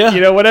pass it.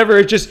 Yeah. Whatever.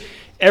 It's just.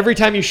 Every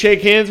time you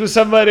shake hands with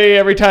somebody,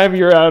 every time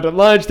you're out at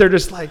lunch, they're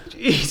just like,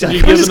 "Geez,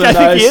 You're giving a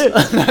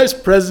nice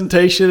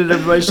presentation, and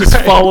everybody's just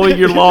following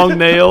your long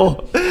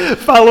nail,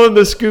 following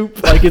the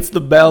scoop." like it's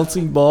the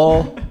bouncing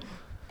ball.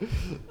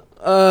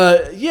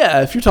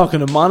 Yeah, if you're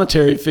talking a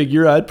monetary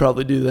figure, I'd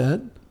probably do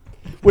that.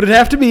 Would it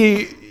have to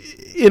be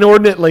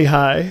inordinately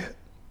high?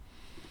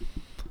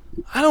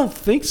 I don't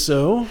think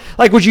so.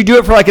 Like, would you do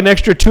it for like an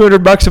extra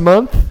 $200 a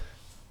month?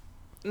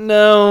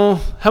 No.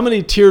 How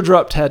many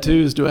teardrop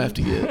tattoos do I have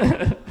to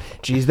get?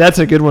 Geez, that's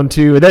a good one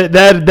too.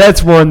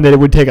 That's one that it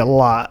would take a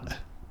lot.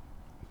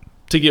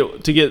 To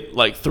get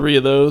like 3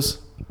 of those.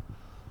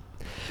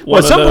 Well,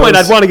 at some point,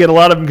 I'd want to get a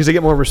lot of them because I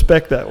get more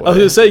respect that way. I was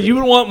going to say, you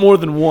would want more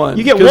than one.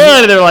 You get one,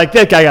 and they're like,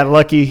 that guy got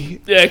lucky.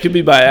 Yeah, it could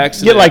be by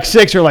accident. You get like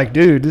 6, you're like,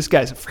 dude, this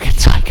guy's a freaking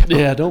psycho.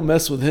 Yeah, don't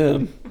mess with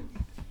him.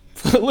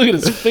 Look at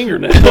his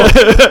fingernail.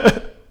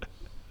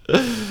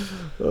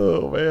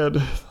 Oh,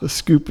 man. The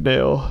scoop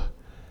nail.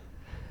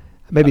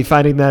 Maybe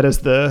finding that as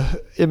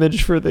the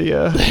image for the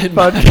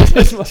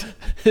podcast.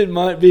 It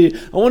might be.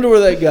 I wonder where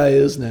that guy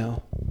is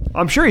now.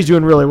 I'm sure he's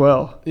doing really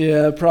well.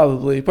 Yeah,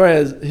 probably. He probably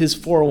has his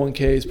 401k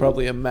is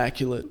probably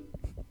immaculate.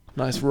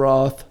 Nice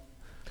Roth.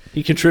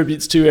 He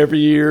contributes to every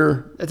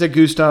year. That's a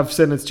Gustav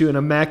sentence to an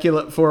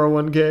immaculate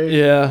 401k.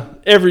 Yeah.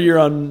 Every year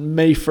on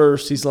May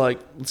 1st, he's like,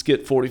 let's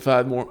get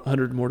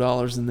 $4,500 more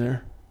dollars in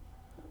there.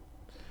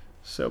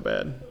 So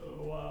bad.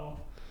 Oh, wow.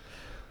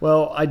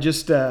 Well, I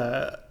just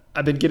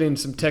I've been getting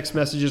some text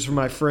messages from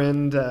my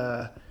friend.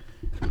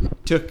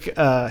 Took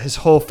his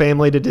whole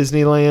family to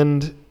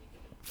Disneyland.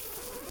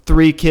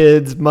 3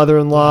 kids,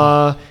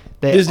 mother-in-law.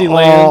 They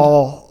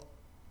Disneyland.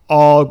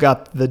 all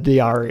got the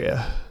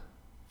diarrhea.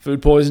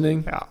 Food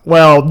poisoning? Yeah.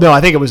 Well, no, I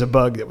think it was a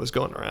bug that was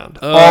going around.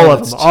 Oh, all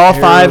of them. All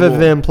 5 of terrible.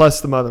 them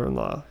plus the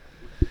mother-in-law.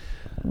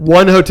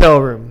 1 hotel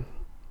room.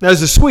 That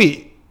was a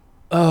suite.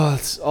 Oh,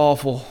 it's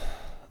awful.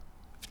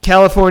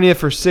 California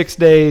for 6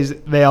 days,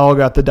 they all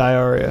got the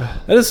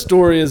diarrhea. I had a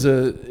story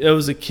I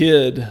was a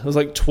kid. I was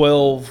like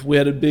 12. We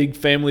had a big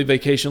family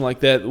vacation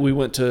like that. We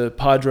went to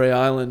Padre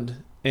Island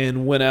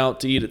and went out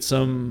to eat at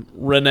some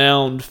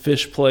renowned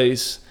fish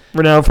place.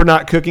 Renowned for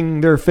not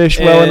cooking their fish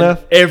well And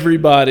enough.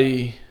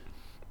 everybody,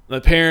 my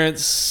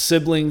parents,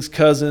 siblings,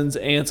 cousins,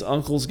 aunts,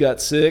 uncles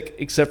got sick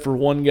except for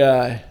one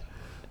guy.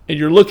 And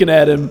you're looking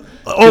at him.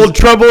 Old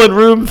trouble in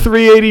room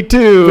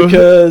 382.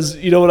 Because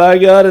you know what I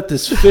got at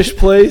this fish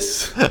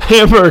place?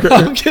 Hamburger.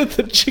 I'll get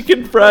the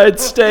chicken fried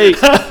steak.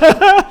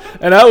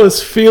 And I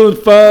was feeling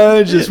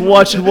fine, just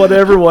watching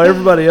whatever while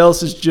everybody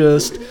else is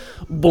just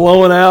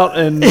blowing out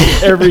and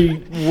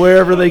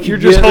wherever they can You're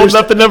just holding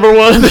up the number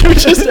 1. They're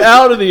just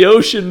out in the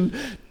ocean,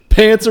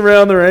 pants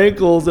around their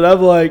ankles, and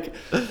I'm like,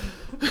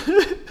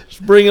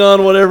 just bring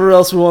on whatever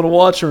else we want to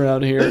watch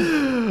around here.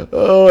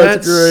 Oh,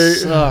 that's That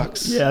great.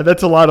 sucks. Yeah,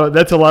 that's a lot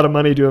of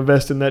money to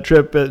invest in that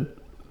trip. But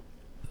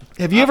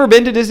have you ever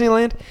been to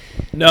Disneyland?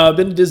 No, I've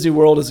been to Disney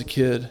World as a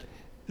kid.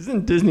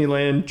 Isn't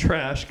Disneyland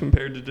trash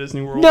compared to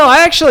Disney World? No, I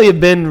actually have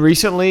been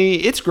recently.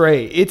 It's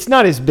great. It's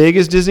not as big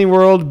as Disney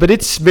World, but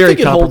it's very think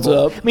it holds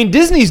comparable. up. I mean,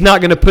 Disney's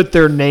not going to put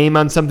their name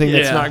on something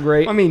that's Yeah. not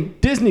great. I mean,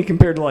 Disney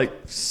compared to like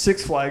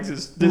Six Flags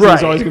is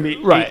Disney's always going to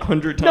be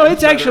 800 times No,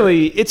 it's better.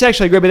 actually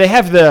great. But they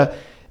have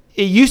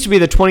it used to be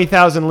the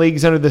 20,000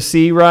 Leagues Under the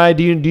Sea ride.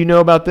 Do you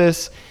know about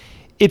this?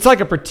 It's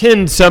like a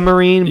pretend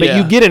submarine, but Yeah.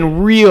 you get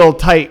in real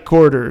tight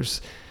quarters.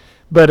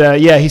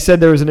 But yeah, he said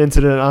there was an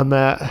incident on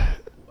that.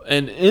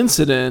 An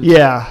incident.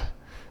 Yeah,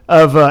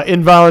 of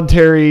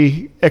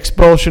involuntary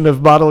expulsion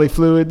of bodily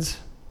fluids.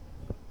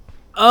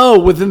 Oh,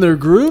 within their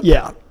group?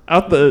 Yeah,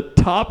 Out the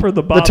top or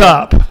the the bottom?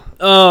 top.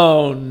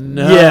 Oh,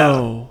 no.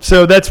 Yeah.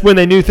 So that's when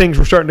they knew things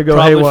were starting to go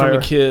Probably haywire. from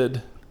a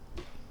kid.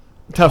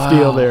 Tough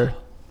deal there.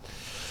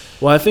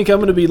 Well, I think I'm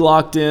going to be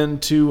locked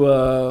into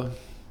a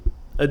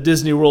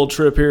Disney World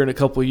trip here in a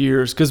couple of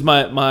years because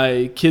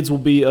my kids will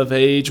be of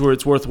age where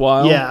it's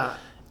worthwhile. Yeah.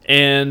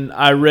 And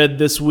I read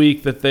this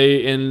week that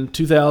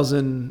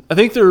I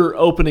think they're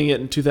opening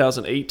it in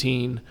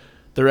 2018.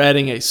 They're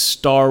adding a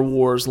Star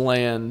Wars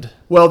land.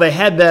 Well, they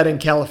had that in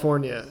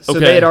California. So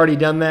Okay. they had already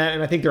done that,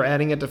 and I think they're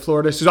adding it to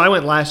Florida. So I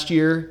went last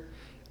year,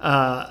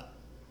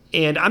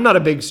 and I'm not a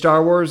big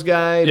Star Wars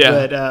guy,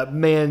 Yeah. but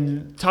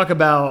man, talk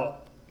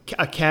about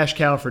a cash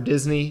cow for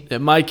Disney.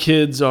 And my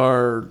kids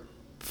are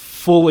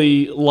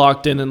fully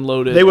locked in and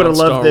loaded. They would have on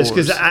loved Star this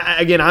because, Wars.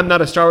 again, I'm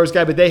not a Star Wars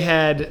guy, but they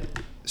had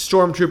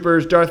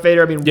stormtroopers, Darth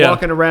Vader. I mean, Yeah.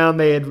 walking around,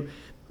 they had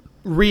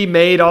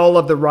remade all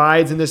of the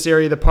rides in this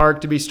area of the park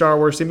to be Star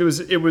Wars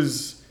themed. It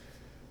was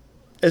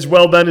as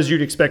well done as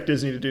you'd expect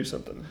Disney to do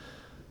something.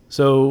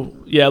 So,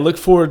 yeah, look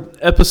forward.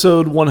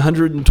 Episode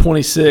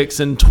 126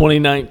 in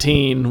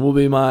 2019 will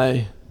be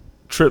my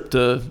trip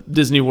to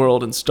Disney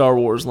World and Star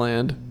Wars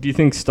Land. Do you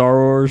think Star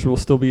Wars will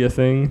still be a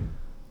thing?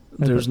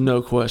 There's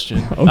no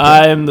question. Okay.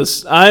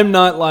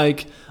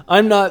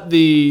 I'm not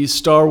the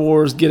Star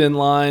Wars get in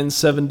line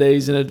 7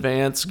 days in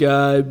advance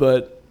guy,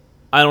 but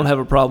I don't have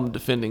a problem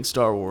defending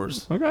Star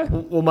Wars. Okay.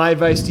 Well, my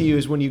advice to you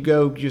is when you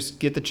go, just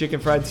get the chicken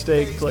fried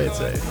steak, play it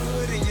safe.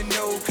 Good and you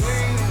know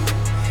clean.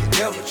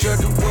 Never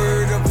trust the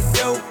word of a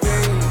dope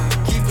thing.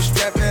 Keep a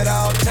strap at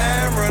all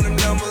time, run them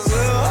numbers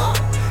up.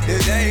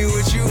 If that ain't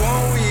what you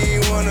want, you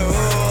ain't wanna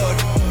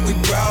hug. We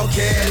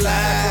broadcast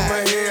live from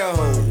a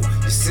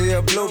hellhole. You see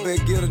a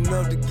blowback, get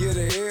enough to get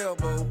a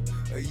elbow.